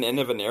really is an end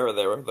of an era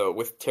there, though,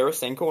 with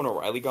Tarasenko and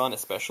O'Reilly gone,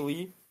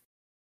 especially.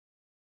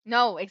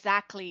 No,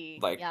 exactly.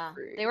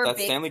 They were that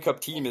big. Stanley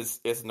Cup team is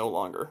no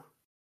longer.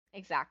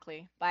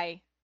 Exactly.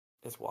 Bye.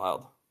 It's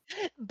wild.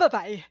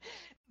 Bye.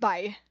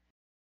 I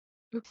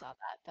saw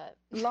that, but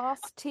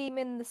last team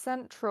in the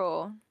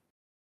Central,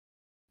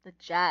 the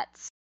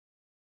Jets.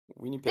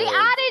 Winnipeg. They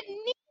added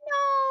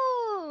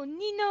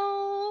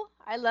Nino.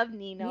 I love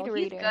Nino.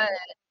 He's good.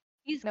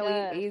 He's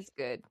good. He's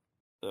good.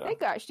 Yeah.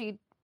 They actually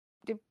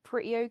did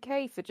pretty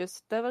okay for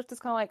they were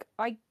just kind of like,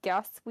 I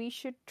guess we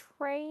should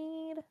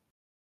trade.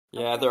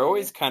 Yeah, they're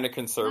always kind of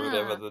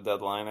conservative at the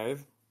deadline. It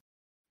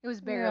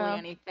was barely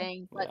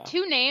anything. But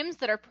two names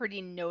that are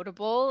pretty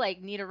notable,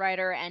 like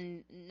Niederreiter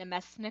and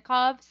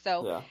Nemesnikov,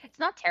 so it's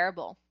not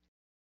terrible.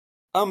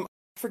 I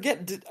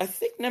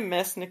think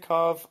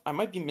Nemesnikov, I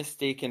might be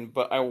mistaken,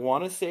 but I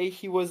want to say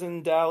he was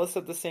in Dallas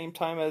at the same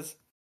time as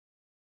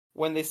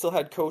when they still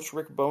had coach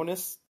Rick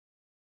Bowness,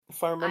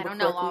 if I remember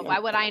correctly. I don't know. Why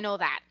would I know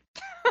that?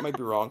 I might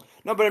be wrong.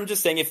 No, but I'm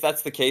just saying if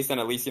that's the case, then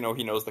at least, he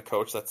knows the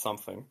coach. That's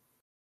something.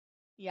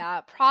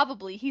 Yeah,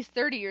 probably. He's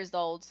 30 years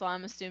old, so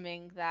I'm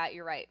assuming that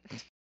you're right.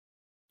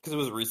 Because it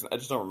was recent. I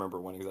just don't remember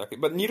when exactly.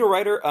 But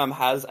Niederreiter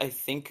has, I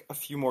think, a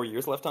few more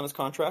years left on his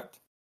contract.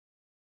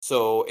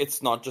 So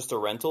it's not just a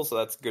rental, so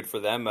that's good for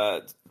them.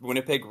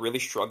 Winnipeg really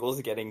struggles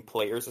getting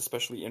players,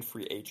 especially in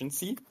free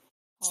agency.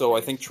 So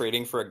I think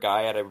trading for a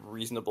guy at a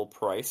reasonable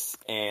price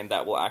and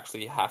that will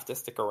actually have to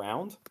stick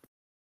around,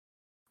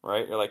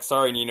 right? You're like,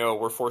 sorry, Nino,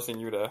 we're forcing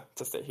you to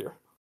stay here.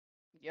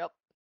 Yep.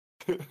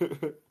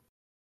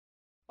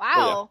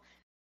 Wow.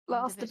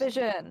 Last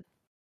division.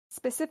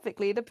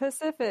 Specifically the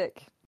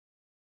Pacific.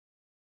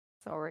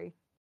 Sorry.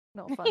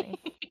 Not funny.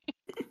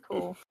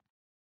 Cool.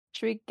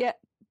 Should we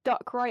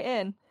duck right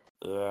in?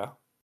 Yeah.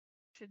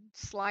 Should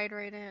slide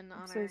right in.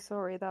 I'm so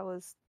sorry. That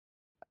was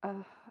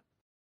I'm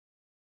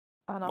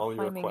Molly,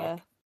 you're a having quack.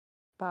 a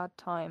bad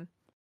time.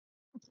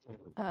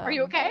 Are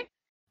you okay?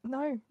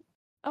 No.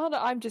 Oh no,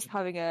 I'm just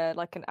having an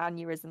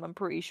aneurysm, I'm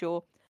pretty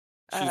sure.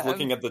 She's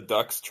looking at the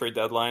Ducks trade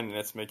deadline and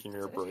it's making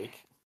her break.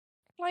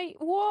 Like,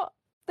 what?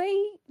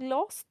 They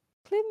lost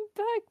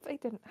Klimberg? They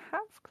didn't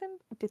have Klim?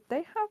 Did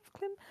they have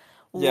Klim?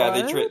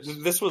 Yeah,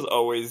 this was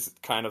always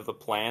kind of the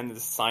plan,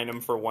 is sign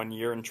him for 1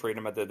 year and trade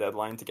him at the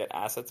deadline to get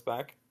assets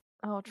back.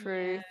 Oh,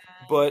 true. Yeah.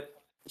 But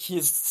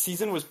his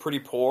season was pretty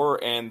poor,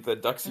 and the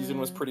Ducks season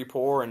was pretty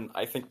poor, and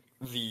I think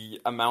the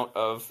amount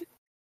of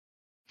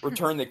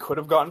return they could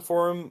have gotten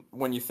for him,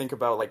 when you think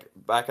about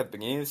back at the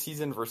beginning of the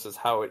season versus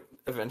how it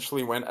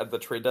eventually went at the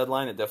trade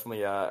deadline, it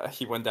definitely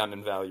he went down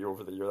in value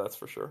over the year, that's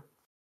for sure.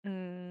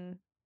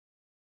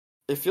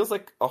 It feels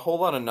like a whole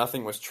lot of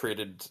nothing was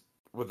traded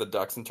with the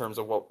Ducks in terms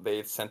of what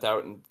they sent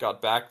out and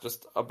got back.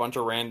 Just a bunch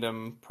of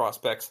random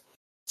prospects.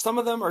 Some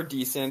of them are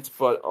decent,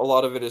 but a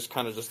lot of it is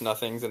kind of just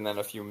nothings, and then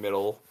a few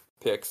middle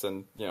picks,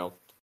 and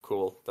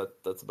cool.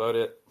 That's about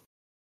it.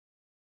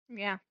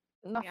 Yeah.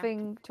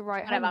 Nothing to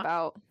write home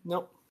about.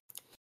 Nope.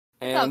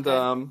 And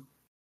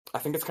I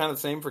think it's kind of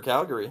the same for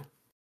Calgary.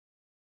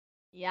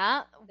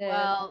 Yeah.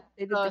 Well,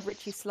 they did the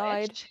Richie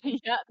slide.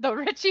 Yeah, the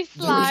Richie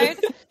slide.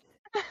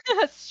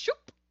 Shoop.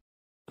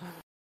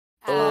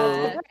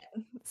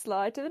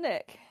 Slide to the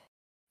neck.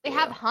 They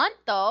have Hunt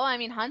though. I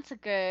mean, Hunt's a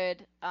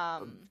good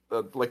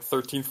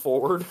 13th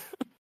forward.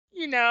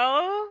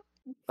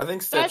 I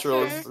think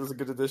Stetro is a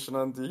good addition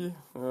on D.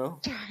 Yeah.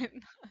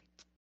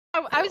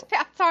 I was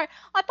sorry.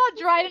 I thought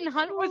Dryden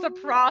Hunt was a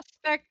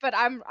prospect, but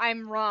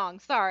I'm wrong.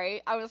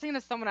 Sorry, I was thinking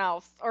of someone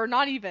else, or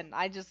not even.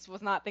 I just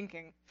was not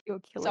thinking.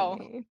 You're killing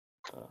me.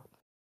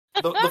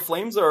 The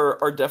Flames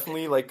are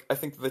definitely I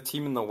think the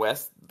team in the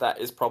West that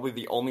is probably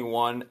the only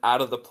one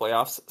out of the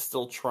playoffs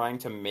still trying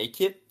to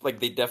make it.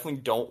 They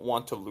definitely don't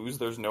want to lose.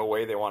 There's no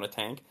way they want to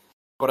tank.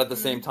 But at the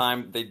same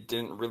time, they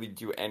didn't really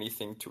do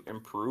anything to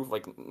improve.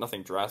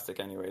 Nothing drastic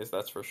anyways,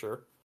 that's for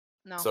sure.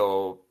 No.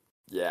 So,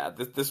 yeah,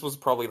 this was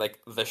probably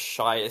the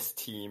shyest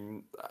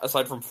team,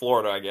 aside from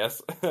Florida, I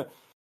guess.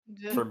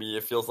 For me,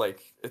 it feels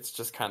like it's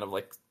just kind of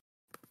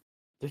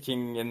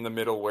picking in the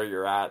middle where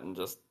you're at and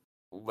just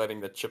letting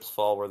the chips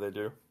fall where they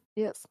do.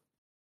 Yes.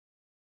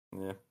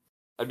 Yeah.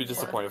 I'd be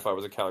disappointed if I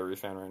was a Calgary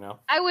fan right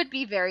now. I would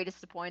be very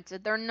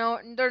disappointed. They're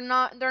nor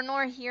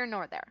here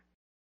nor there.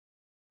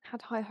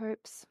 Had high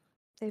hopes.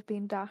 They've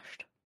been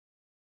dashed.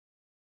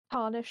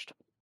 Tarnished.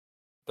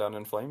 Down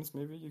in flames,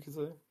 maybe you could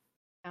say?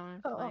 Down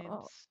in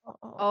flames.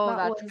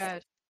 That's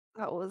good.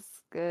 That was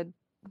good.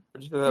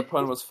 Did you say that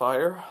pun was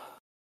fire?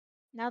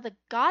 Now the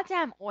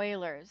goddamn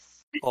Oilers.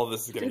 All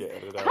this is going to get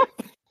edited out.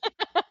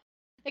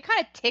 They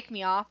kind of tick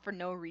me off for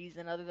no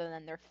reason other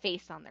than their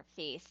face on their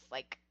face.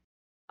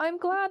 I'm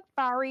glad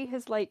Barry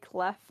has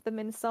left them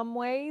in some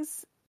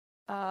ways,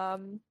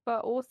 but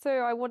also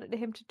I wanted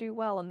him to do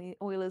well, and the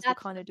Oilers were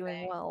kind of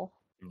doing well.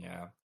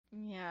 Yeah.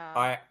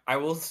 I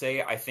will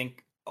say, I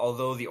think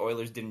although the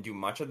Oilers didn't do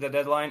much at the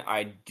deadline,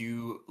 I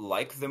do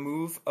like the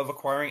move of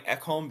acquiring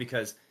Ekholm,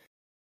 because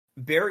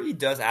Barry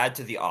does add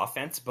to the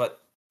offense, but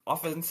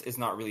offense is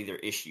not really their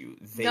issue.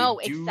 They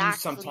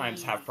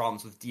sometimes have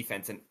problems with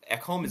defense, and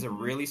Ekholm is a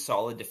really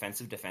solid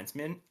defensive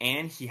defenseman,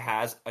 and he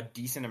has a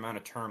decent amount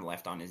of term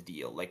left on his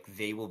deal.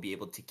 They will be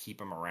able to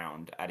keep him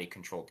around at a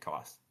controlled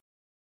cost.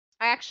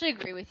 I actually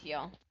agree with you.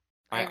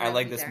 I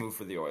like this move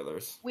for the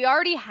Oilers. We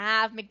already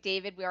have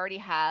McDavid. We already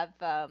have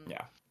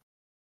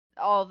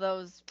all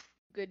those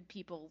good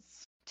peoples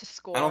to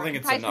score. I don't think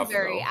it's enough,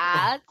 though.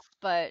 Adds,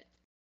 but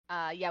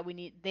we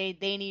need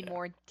they need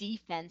more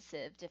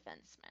defensive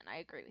defensemen. I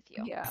agree with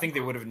you. Yeah. I think they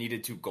would have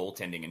needed 2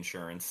 goaltending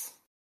insurance.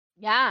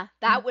 Yeah,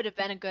 that would have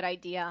been a good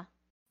idea.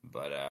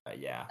 But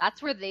yeah,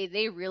 that's where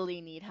they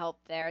really need help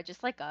there,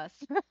 just like us.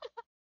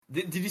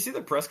 Did you see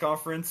the press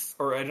conference,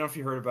 or I don't know if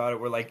you heard about it,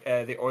 where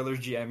the Oilers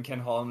GM Ken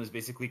Holland was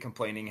basically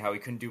complaining how he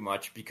couldn't do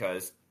much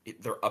because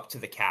they're up to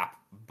the cap,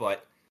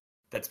 but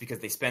that's because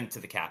they spend to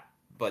the cap.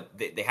 But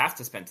they have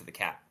to spend to the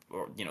cap,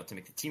 or to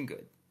make the team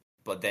good.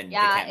 But then they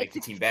can't make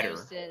the team better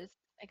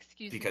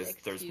because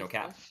there's no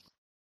cap.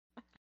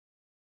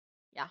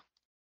 Yeah,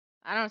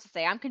 I don't know what to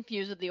say. I'm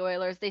confused with the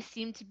Oilers. They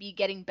seem to be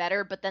getting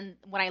better, but then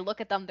when I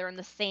look at them, they're in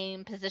the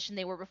same position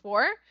they were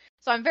before.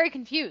 So I'm very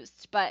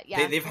confused. But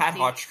yeah, they've had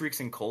hot streaks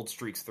and cold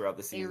streaks throughout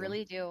the season. They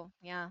really do.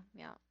 Yeah.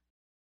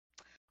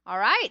 All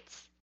right,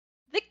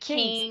 the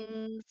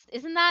Kings.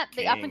 Isn't that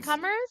the up and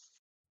comers?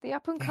 The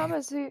up and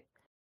comers who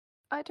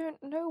I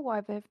don't know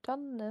why they've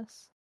done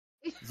this.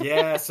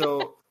 Yeah.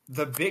 So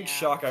the big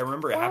shock, I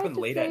remember it happened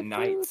late at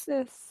night.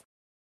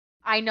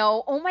 I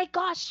know. Oh my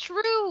gosh,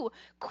 true.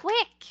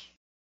 Quick.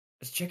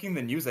 I was checking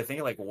the news, I think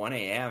at like 1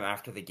 a.m.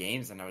 after the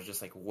games, and I was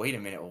just like, wait a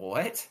minute,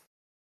 what?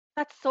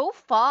 That's so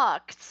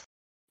fucked.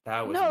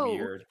 That was No.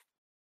 weird.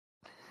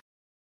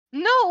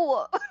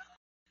 No.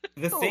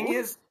 The thing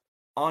is,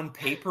 on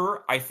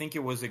paper, I think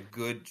it was a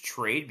good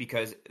trade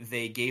because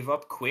they gave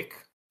up Quick,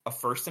 a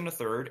first and a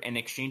third. In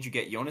exchange, you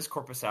get Jonas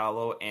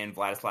Korpisalo and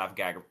Vladislav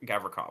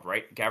Gavrikov,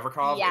 right?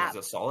 Gavrikov is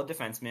a solid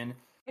defenseman.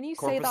 Can you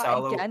say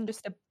that again,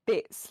 just a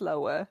bit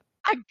slower?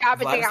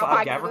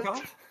 Vladislav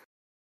Gavrikov?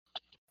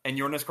 And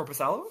Jonas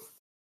Korpisalo?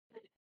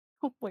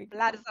 Oh my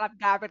god. Vladislav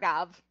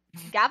Gavrikov.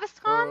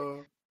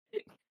 Gaviscon?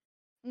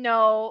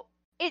 No.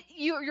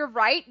 You're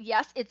right.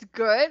 Yes, it's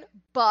good,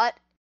 but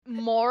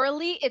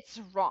morally, it's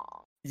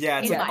wrong.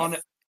 Yeah,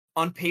 it's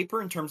on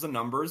paper, in terms of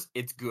numbers,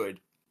 it's good.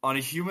 On a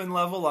human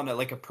level, on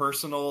a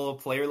personal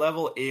player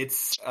level,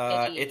 it's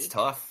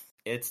tough.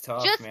 It's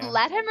tough. Just man.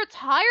 let him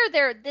retire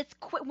there.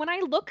 When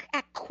I look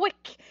at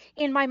Quick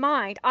in my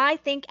mind, I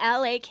think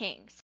LA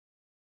Kings.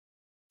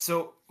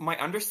 So my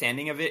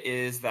understanding of it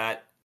is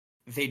that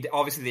they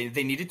obviously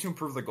needed to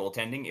improve their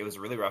goaltending. It was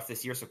really rough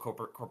this year, so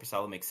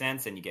Korpisalo makes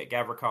sense, and you get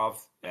Gavrikov.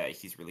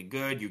 He's really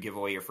good. You give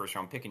away your first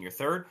round pick and your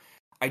third.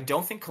 I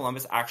don't think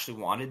Columbus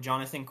actually wanted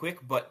Jonathan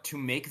Quick, but to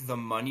make the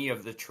money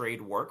of the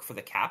trade work, for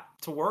the cap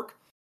to work,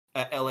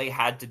 LA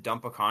had to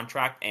dump a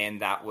contract,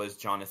 and that was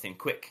Jonathan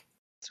Quick.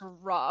 It's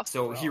rough.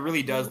 So he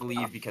really does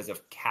leave because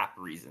of cap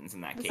reasons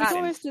in that case. It's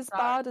almost as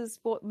bad as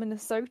what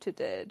Minnesota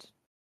did.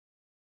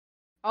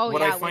 Oh,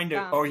 what yeah. I find the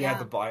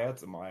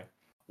buyouts.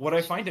 What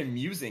I find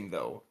amusing,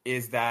 though,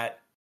 is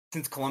that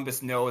since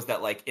Columbus knows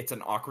that it's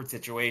an awkward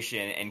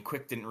situation and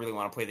Quick didn't really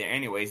want to play there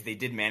anyways, they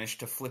did manage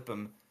to flip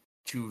him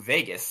to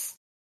Vegas.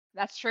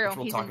 That's true. Which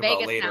we'll He's talk in about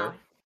Vegas later. now.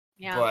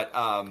 Yeah.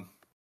 But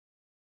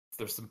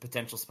there's some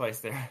potential spice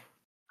there.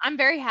 I'm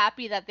very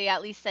happy that they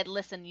at least said,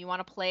 listen, you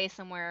want to play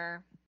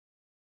somewhere.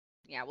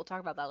 Yeah, we'll talk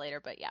about that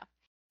later, but yeah.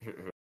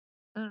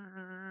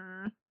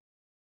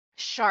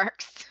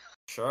 Sharks.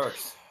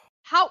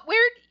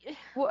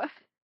 What?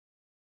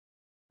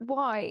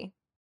 Why?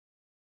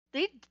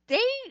 They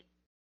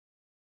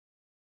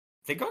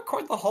got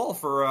quite the haul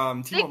for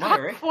Timo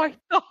Meier, right? Quite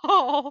the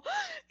haul.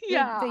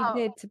 Yeah.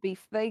 They did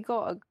they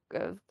got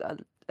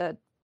a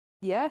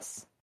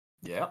yes.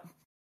 Yeah.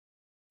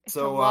 It's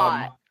so a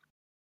lot.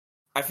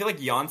 I feel like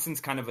Janssen's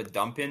kind of a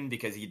dump-in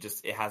because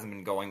it hasn't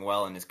been going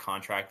well in his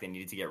contract. They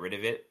needed to get rid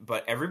of it.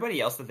 But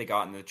everybody else that they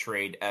got in the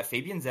trade,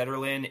 Fabian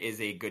Zetterlund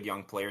is a good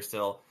young player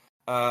still.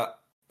 I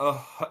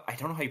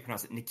don't know how you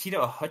pronounce it. Nikita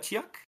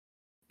Ahutyuk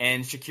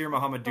and Shakir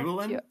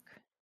Mohammadulin.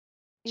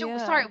 Yeah.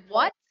 Sorry,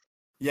 what?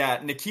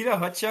 Yeah, Nikita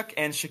Ahutyuk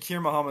and Shakir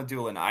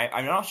Mohammadulin.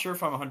 I'm not sure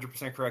if I'm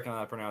 100% correct on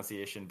that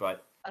pronunciation,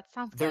 but that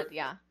sounds good,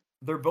 yeah.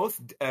 They're both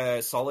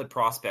solid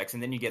prospects,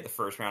 and then you get the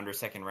first rounder,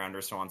 second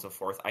rounder, so on and so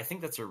forth. I think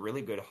that's a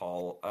really good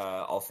haul,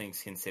 all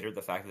things considered.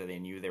 The fact that they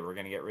knew they were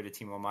going to get rid of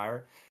Timo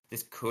Meier.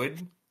 This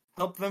could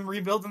help them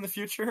rebuild in the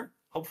future,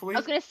 hopefully. I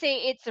was going to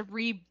say it's a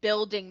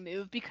rebuilding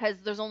move because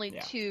there's only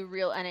two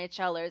real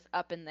NHLers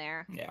up in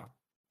there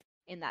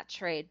in that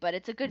trade, but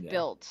it's a good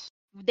build.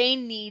 They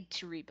need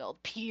to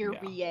rebuild,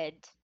 period. Yeah.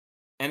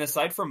 And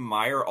aside from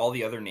Meier, all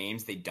the other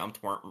names they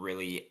dumped weren't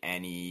really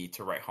any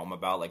to write home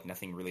about,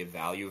 nothing really of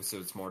value. So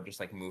it's more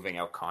just moving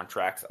out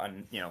contracts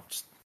on,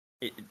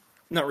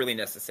 not really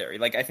necessary.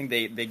 I think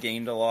they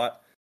gained a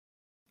lot.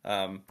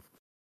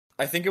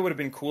 I think it would have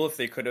been cool if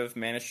they could have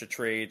managed to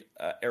trade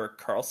Erik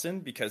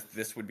Karlsson, because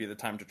this would be the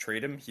time to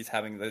trade him. He's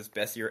having his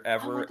best year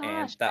ever,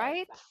 and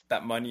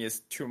that money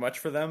is too much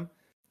for them.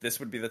 This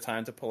would be the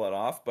time to pull it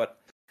off. But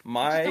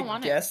my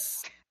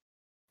guess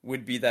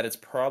would be that it's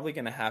probably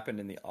going to happen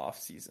in the off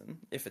season,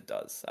 if it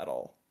does at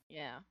all.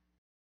 Yeah.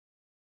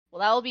 Well,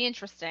 that will be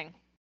interesting.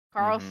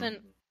 Karlsson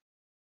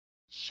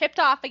shipped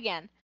off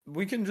again.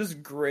 We can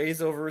just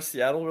graze over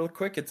Seattle real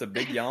quick. It's a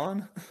big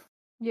yawn.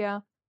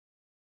 Yeah.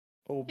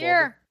 Oh,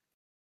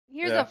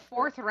 Here's a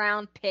 4th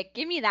round pick.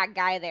 Give me that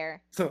guy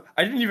there. So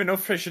I didn't even know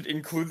if I should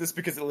include this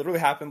because it literally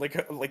happened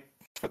like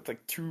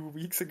 2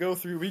 weeks ago,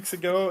 3 weeks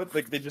ago.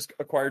 They just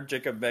acquired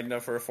Jacob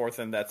Megna for a 4th,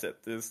 and that's it.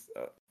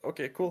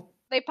 Okay, cool.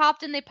 They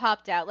popped in, they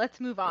popped out. Let's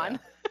move on.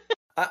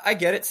 Yeah. I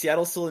get it.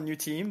 Seattle's still a new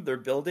team. They're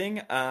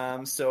building,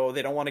 so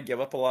they don't want to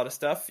give up a lot of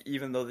stuff,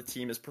 even though the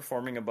team is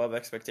performing above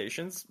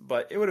expectations.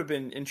 But it would have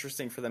been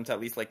interesting for them to at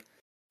least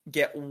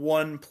get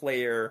one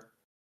player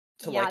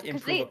to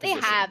improve a position. They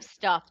have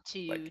stuff to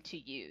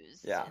use.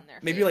 Yeah, in their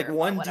maybe favor,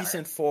 one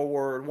decent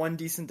forward, one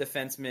decent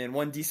defenseman,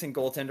 one decent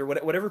goaltender,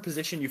 whatever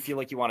position you feel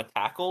like you want to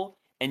tackle,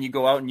 and you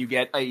go out and you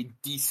get a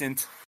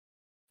decent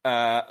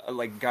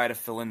guy to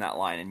fill in that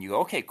line, and you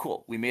go, okay,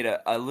 cool, we made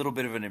a little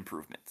bit of an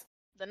improvement.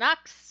 The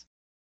Nucks.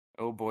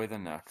 Oh boy, the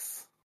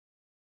Nucks.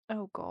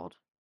 Oh god.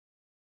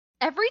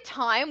 Every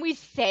time we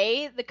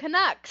say the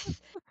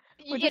Canucks,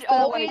 it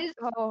always.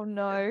 Oh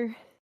no.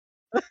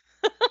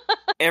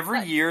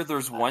 Every year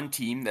there's one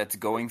team that's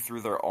going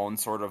through their own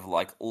sort of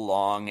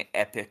long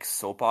epic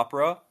soap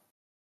opera.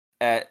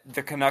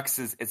 The Canucks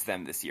it's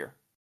them this year.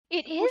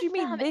 It is. What do you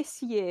mean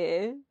this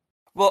year?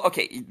 Well,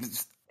 okay,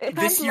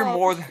 this year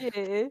more than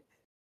year.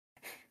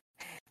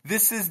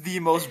 This is the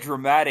most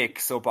dramatic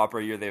soap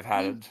opera year they've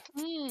had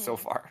so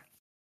far.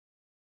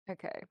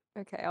 Okay,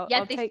 Yet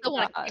I'll they take still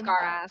want to kick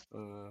our ass.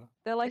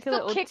 They're like a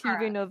little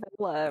TV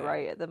novella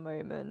right at the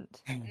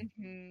moment.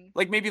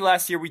 Like maybe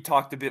last year we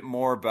talked a bit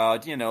more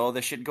about,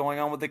 the shit going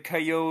on with the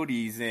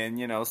Coyotes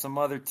and, some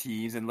other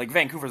teams. And like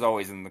Vancouver's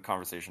always in the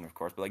conversation, of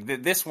course. But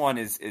like this one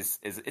is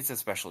it's a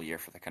special year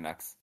for the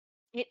Canucks.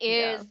 It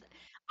is.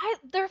 Yeah.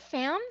 Their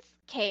fans,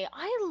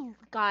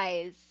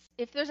 guys,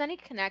 if there's any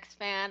Canucks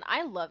fan,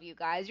 I love you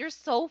guys. You're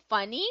so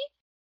funny.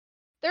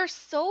 They're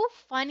so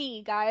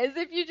funny, guys.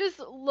 If you just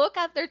look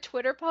at their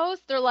Twitter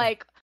posts, they're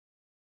like,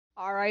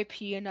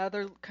 R.I.P.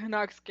 another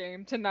Canucks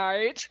game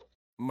tonight.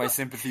 My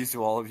sympathies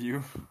to all of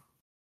you.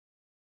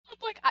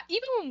 Like,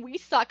 even when we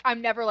suck,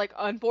 I'm never like,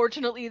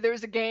 unfortunately,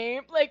 there's a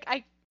game. Like,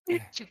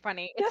 it's too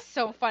funny. It's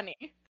so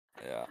funny.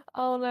 Yeah.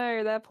 Oh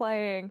no, they're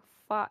playing.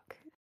 Fuck.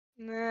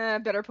 Nah,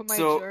 better put my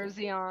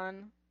jersey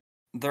on.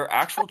 Their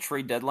actual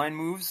trade deadline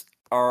moves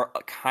are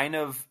kind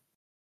of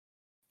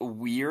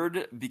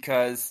weird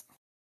because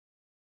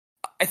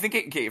I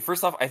think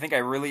first off, I think it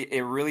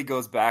really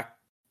goes back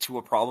to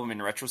a problem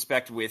in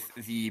retrospect with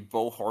the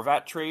Bo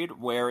Horvat trade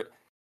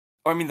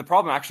the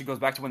problem actually goes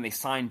back to when they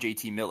signed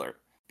JT Miller,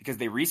 because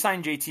they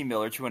re-signed JT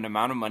Miller to an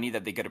amount of money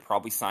that they could have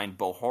probably signed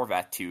Bo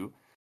Horvat to.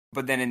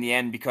 But then in the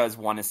end, because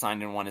one is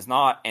signed and one is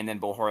not, and then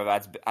Bo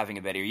Horvat's having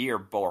a better year,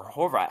 Bo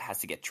Horvat has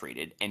to get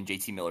traded, and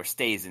JT Miller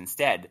stays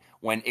instead,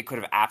 when it could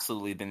have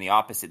absolutely been the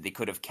opposite. They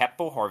could have kept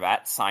Bo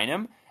Horvat, sign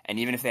him, and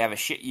even if they have a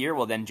shit year,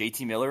 well, then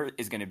JT Miller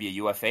is going to be a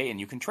UFA, and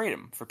you can trade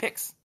him for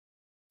picks,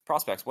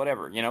 prospects,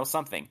 whatever,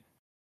 something.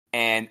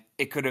 And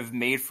it could have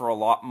made for a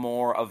lot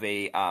more of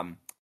a...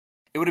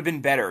 it would have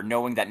been better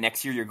knowing that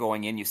next year you're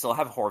going in, you still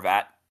have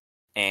Horvat,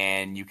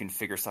 and you can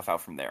figure stuff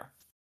out from there.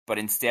 But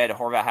instead,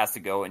 Horvat has to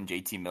go, and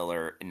JT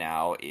Miller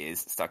now is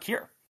stuck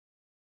here.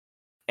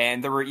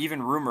 And there were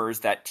even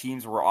rumors that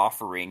teams were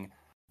offering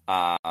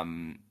there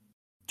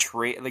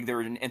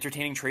were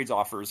entertaining trades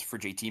offers for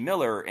JT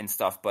Miller and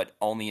stuff, but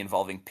only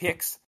involving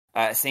picks.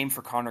 Same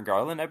for Connor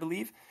Garland, I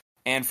believe.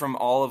 And from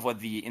all of what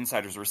the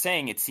insiders were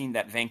saying, it seemed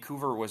that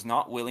Vancouver was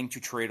not willing to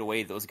trade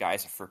away those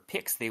guys for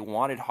picks. They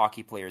wanted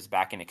hockey players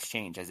back in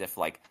exchange, as if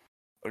like,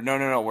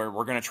 no,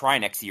 we're going to try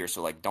next year,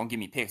 so like, don't give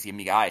me picks, give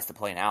me guys to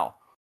play now.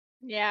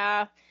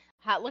 Yeah.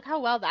 Look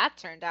how well that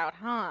turned out,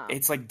 huh?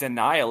 It's like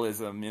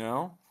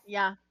denialism,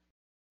 Yeah.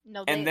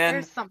 No, and then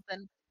there's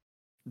something.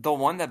 The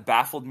one that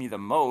baffled me the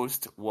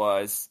most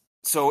was,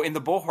 so in the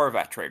Bo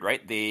Horvat trade,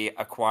 right, they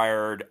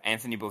acquired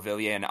Anthony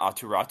Beauvillier and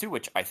Aatu Ratu,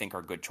 which I think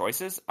are good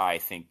choices. I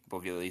think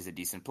Beauvillier is a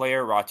decent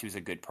player. Ratu's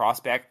a good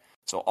prospect.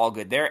 So all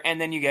good there.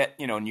 And then you get,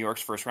 New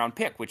York's first round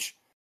pick, which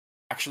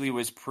actually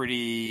was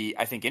pretty,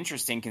 I think,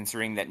 interesting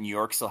considering that New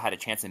York still had a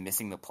chance of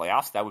missing the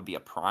playoffs. That would be a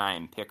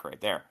prime pick right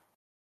there.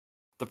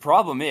 The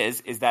problem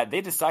is that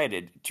they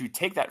decided to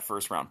take that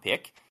first round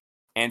pick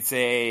and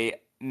say,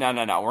 no,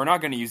 we're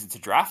not going to use it to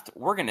draft.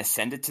 We're going to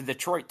send it to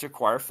Detroit to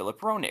acquire Philip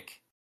Hronek.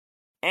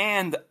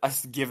 And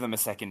give them a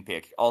second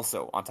pick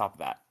also on top of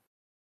that.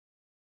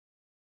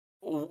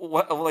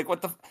 What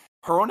the...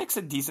 Hronek's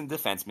a decent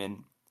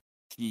defenseman.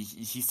 He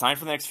signed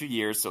for the next few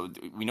years, so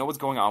we know what's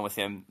going on with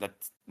him.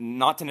 That's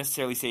not to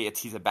necessarily say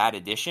he's a bad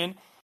addition,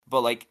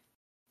 but like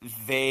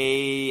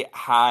they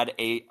had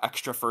a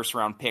extra first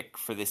round pick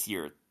for this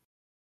year.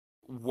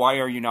 Why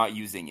are you not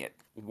using it?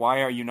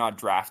 Why are you not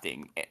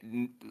drafting?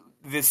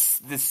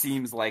 This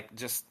seems like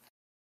just...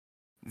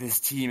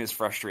 This team is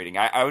frustrating.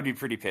 I would be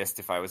pretty pissed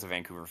if I was a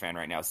Vancouver fan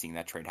right now seeing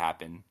that trade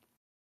happen.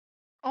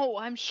 Oh,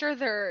 I'm sure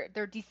they're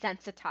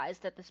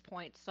desensitized at this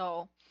point,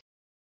 so...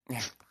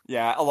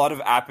 Yeah, a lot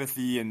of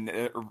apathy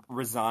and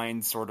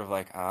resigned, sort of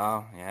like,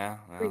 oh, yeah,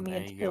 well, Bring me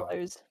there into you go.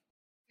 pillows.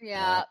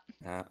 Yeah.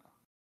 Yeah.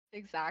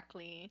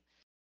 Exactly.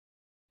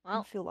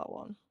 Well, I feel that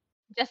one.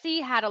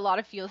 Jesse had a lot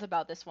of feels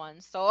about this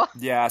one, so...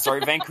 Yeah, sorry,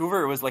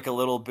 Vancouver was like a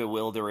little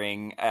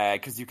bewildering,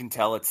 because you can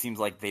tell it seems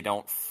like they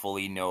don't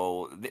fully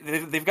know.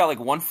 They've got like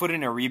 1 foot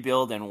in a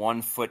rebuild and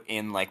 1 foot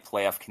in like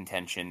playoff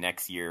contention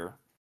next year.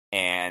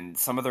 And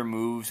some of their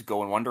moves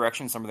go in one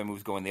direction, some of their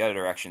moves go in the other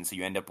direction, so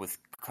you end up with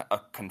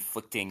a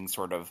conflicting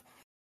sort of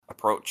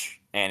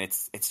approach. And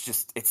it's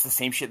the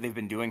same shit they've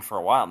been doing for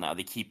a while now.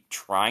 They keep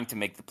trying to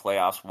make the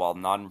playoffs while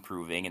not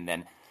improving, and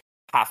then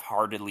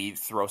half-heartedly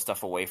throw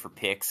stuff away for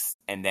picks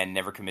and then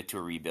never commit to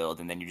a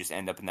rebuild, and then you just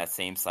end up in that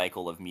same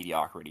cycle of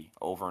mediocrity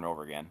over and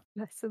over again.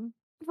 Listen.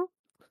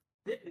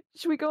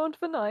 Should we go on to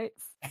the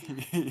Knights?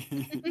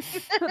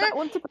 Put that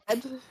one to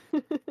bed.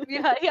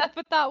 yeah,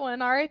 put that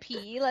one.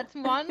 R.I.P. Let's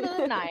move on to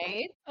the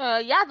Knights.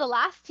 The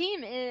last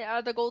team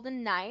are the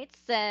Golden Knights,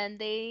 and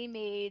they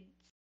made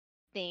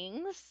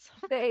things.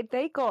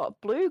 They got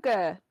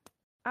Bluger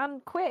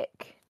and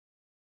Quick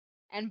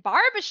and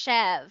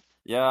Barbashev.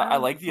 Yeah, I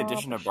like the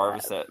addition of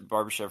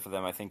Barbashev for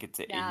them. I think he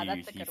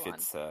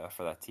fits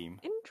for that team.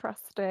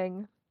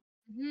 Interesting.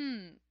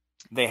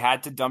 They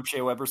had to dump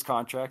Shea Weber's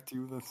contract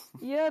too.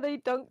 Yeah, they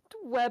dumped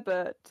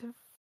Weber to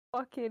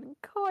fucking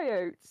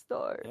Coyotes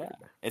though. Yeah,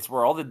 it's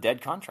where all the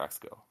dead contracts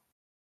go.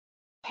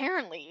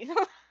 Apparently.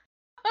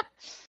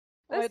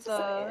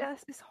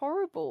 It's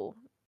horrible.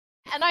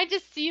 And I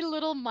just see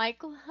little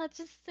Michael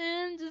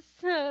Hutchison just,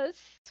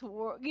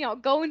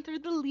 going through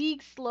the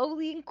league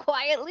slowly and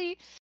quietly.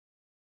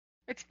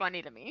 It's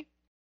funny to me.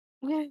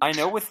 I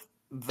know with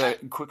the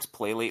Quick's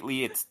play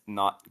lately, it's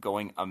not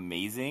going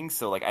amazing,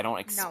 so like I don't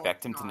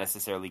expect him to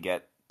necessarily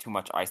get too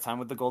much ice time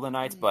with the Golden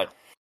Knights. No. But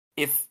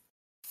if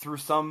through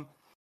some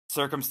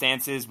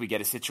circumstances we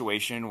get a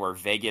situation where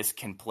Vegas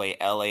can play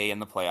LA in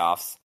the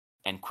playoffs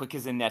and Quick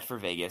is in net for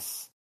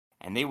Vegas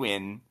and they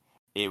win,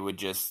 it would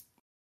just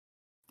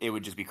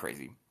be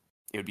crazy.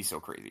 It would be so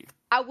crazy.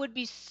 That would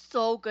be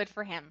so good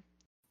for him.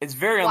 It's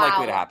very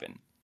unlikely to happen.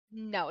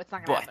 No, it's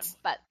not going to happen.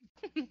 But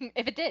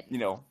if it did.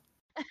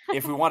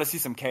 If we want to see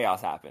some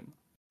chaos happen.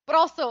 But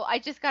also, I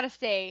just got to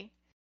say,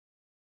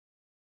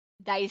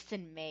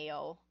 Dyson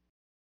Mayo.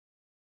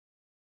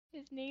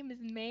 His name is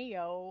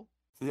Mayo.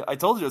 See, I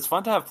told you, it's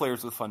fun to have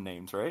players with fun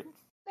names, right?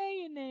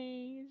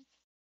 Mayonnaise.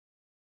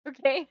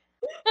 Okay.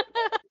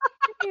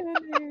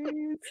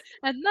 Mayonnaise.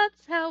 And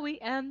that's how we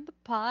end the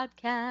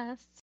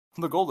podcast.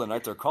 The Golden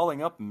Knights are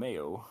calling up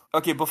Mayo.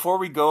 Okay, before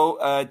we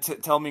go,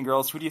 tell me,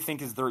 girls, who do you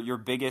think is your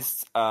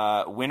biggest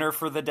winner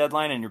for the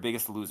deadline and your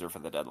biggest loser for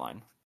the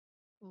deadline?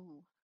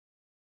 Ooh.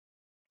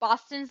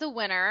 Boston's the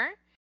winner.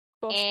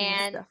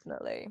 Boston's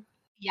definitely.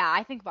 Yeah,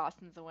 I think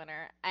Boston's the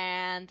winner.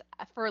 And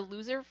for a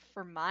loser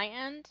for my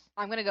end,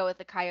 I'm going to go with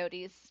the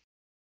Coyotes.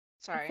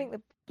 Sorry. I think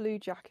the Blue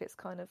Jackets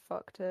kind of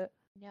fucked it.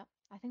 Yep.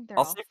 I think they're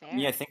all fair. For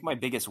me, I think my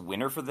biggest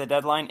winner for the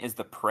deadline is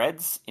the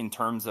Preds in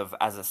terms of,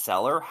 as a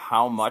seller,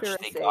 how much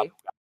they got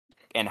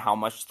and how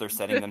much they're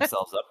setting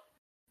themselves up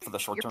for the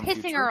short-term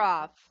future. You're pissing her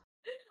off.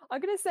 I'm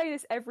going to say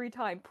this every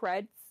time.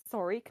 Preds,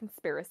 sorry,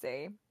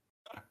 conspiracy.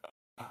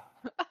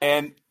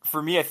 And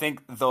for me, I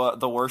think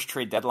the worst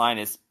trade deadline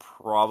is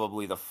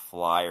probably the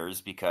Flyers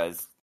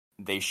because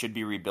they should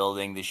be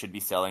rebuilding, they should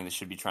be selling, they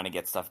should be trying to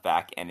get stuff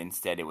back, and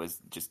instead it was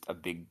just a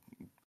big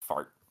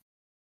fart.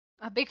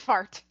 A big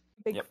fart.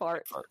 Big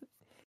fart.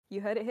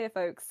 You heard it here,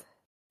 folks.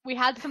 We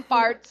had some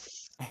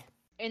farts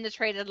in the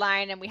trade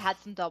deadline, and we had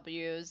some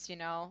W's,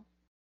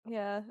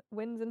 Yeah,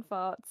 wins and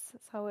farts.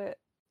 That's how it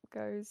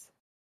goes.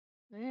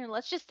 Yeah,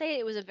 let's just say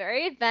it was a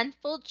very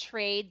eventful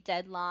trade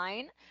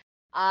deadline.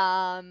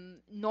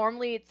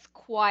 Normally it's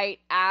quite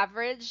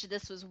average.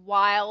 This was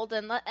wild,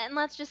 and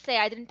let's just say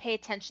I didn't pay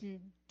attention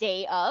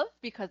day of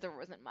because there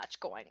wasn't much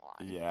going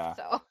on. Yeah.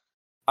 So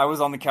I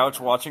was on the couch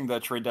watching the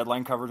trade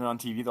deadline coverage on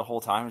TV the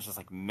whole time. It's just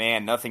like,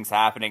 man, nothing's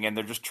happening, and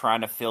they're just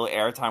trying to fill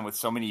airtime with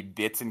so many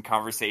bits and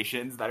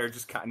conversations that are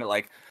just kind of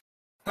like,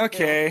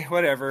 okay,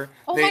 whatever.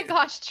 Oh my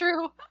gosh,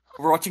 true.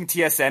 We're watching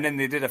TSN, and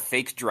they did a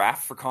fake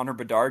draft for Connor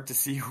Bedard to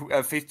see who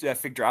a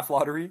fake draft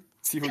lottery,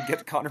 see who would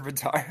get Connor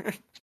Bedard.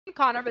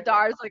 Connor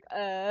Bedard's like,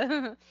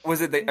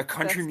 Was it a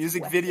country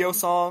music video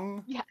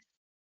song? Yes.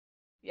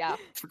 Yeah.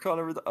 For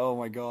Connor Bedard. Oh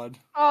my god.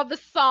 Oh, the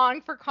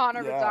song for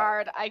Connor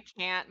Bedard. I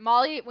can't.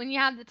 Molly, when you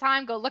have the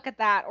time, go look at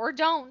that. Or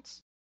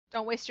don't.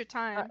 Don't waste your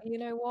time. You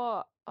know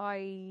what?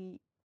 I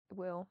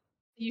will.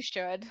 You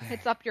should.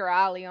 It's up your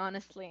alley,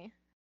 honestly.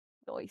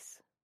 Nice.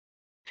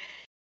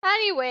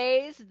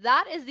 Anyways,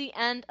 that is the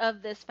end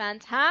of this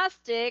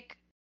fantastic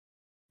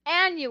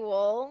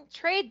annual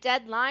trade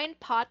deadline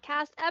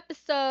podcast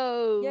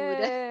episode.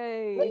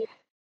 Yay!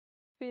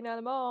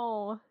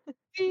 Finalement.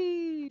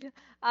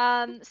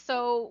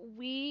 So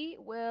we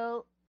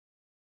will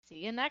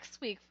see you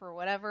next week for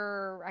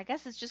whatever. I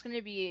guess it's just going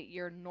to be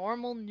your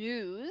normal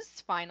news.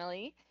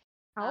 Finally,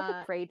 how are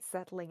the trades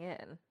settling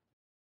in?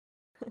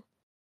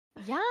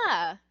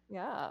 Yeah.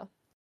 Yeah.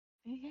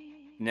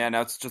 Yeah,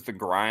 now it's just a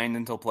grind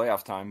until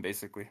playoff time,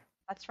 basically.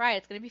 That's right.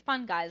 It's going to be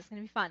fun, guys. It's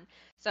going to be fun.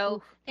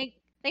 So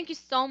thank you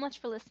so much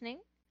for listening.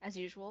 As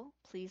usual,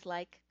 please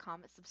like,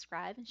 comment,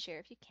 subscribe, and share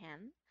if you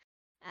can.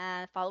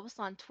 Follow us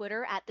on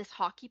Twitter at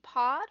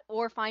ThisHockeyPod,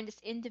 or find us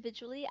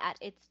individually at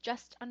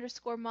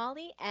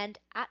itsjust_Molly and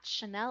at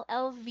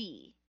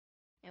ChanelLV.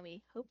 And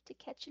we hope to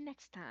catch you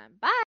next time.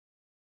 Bye!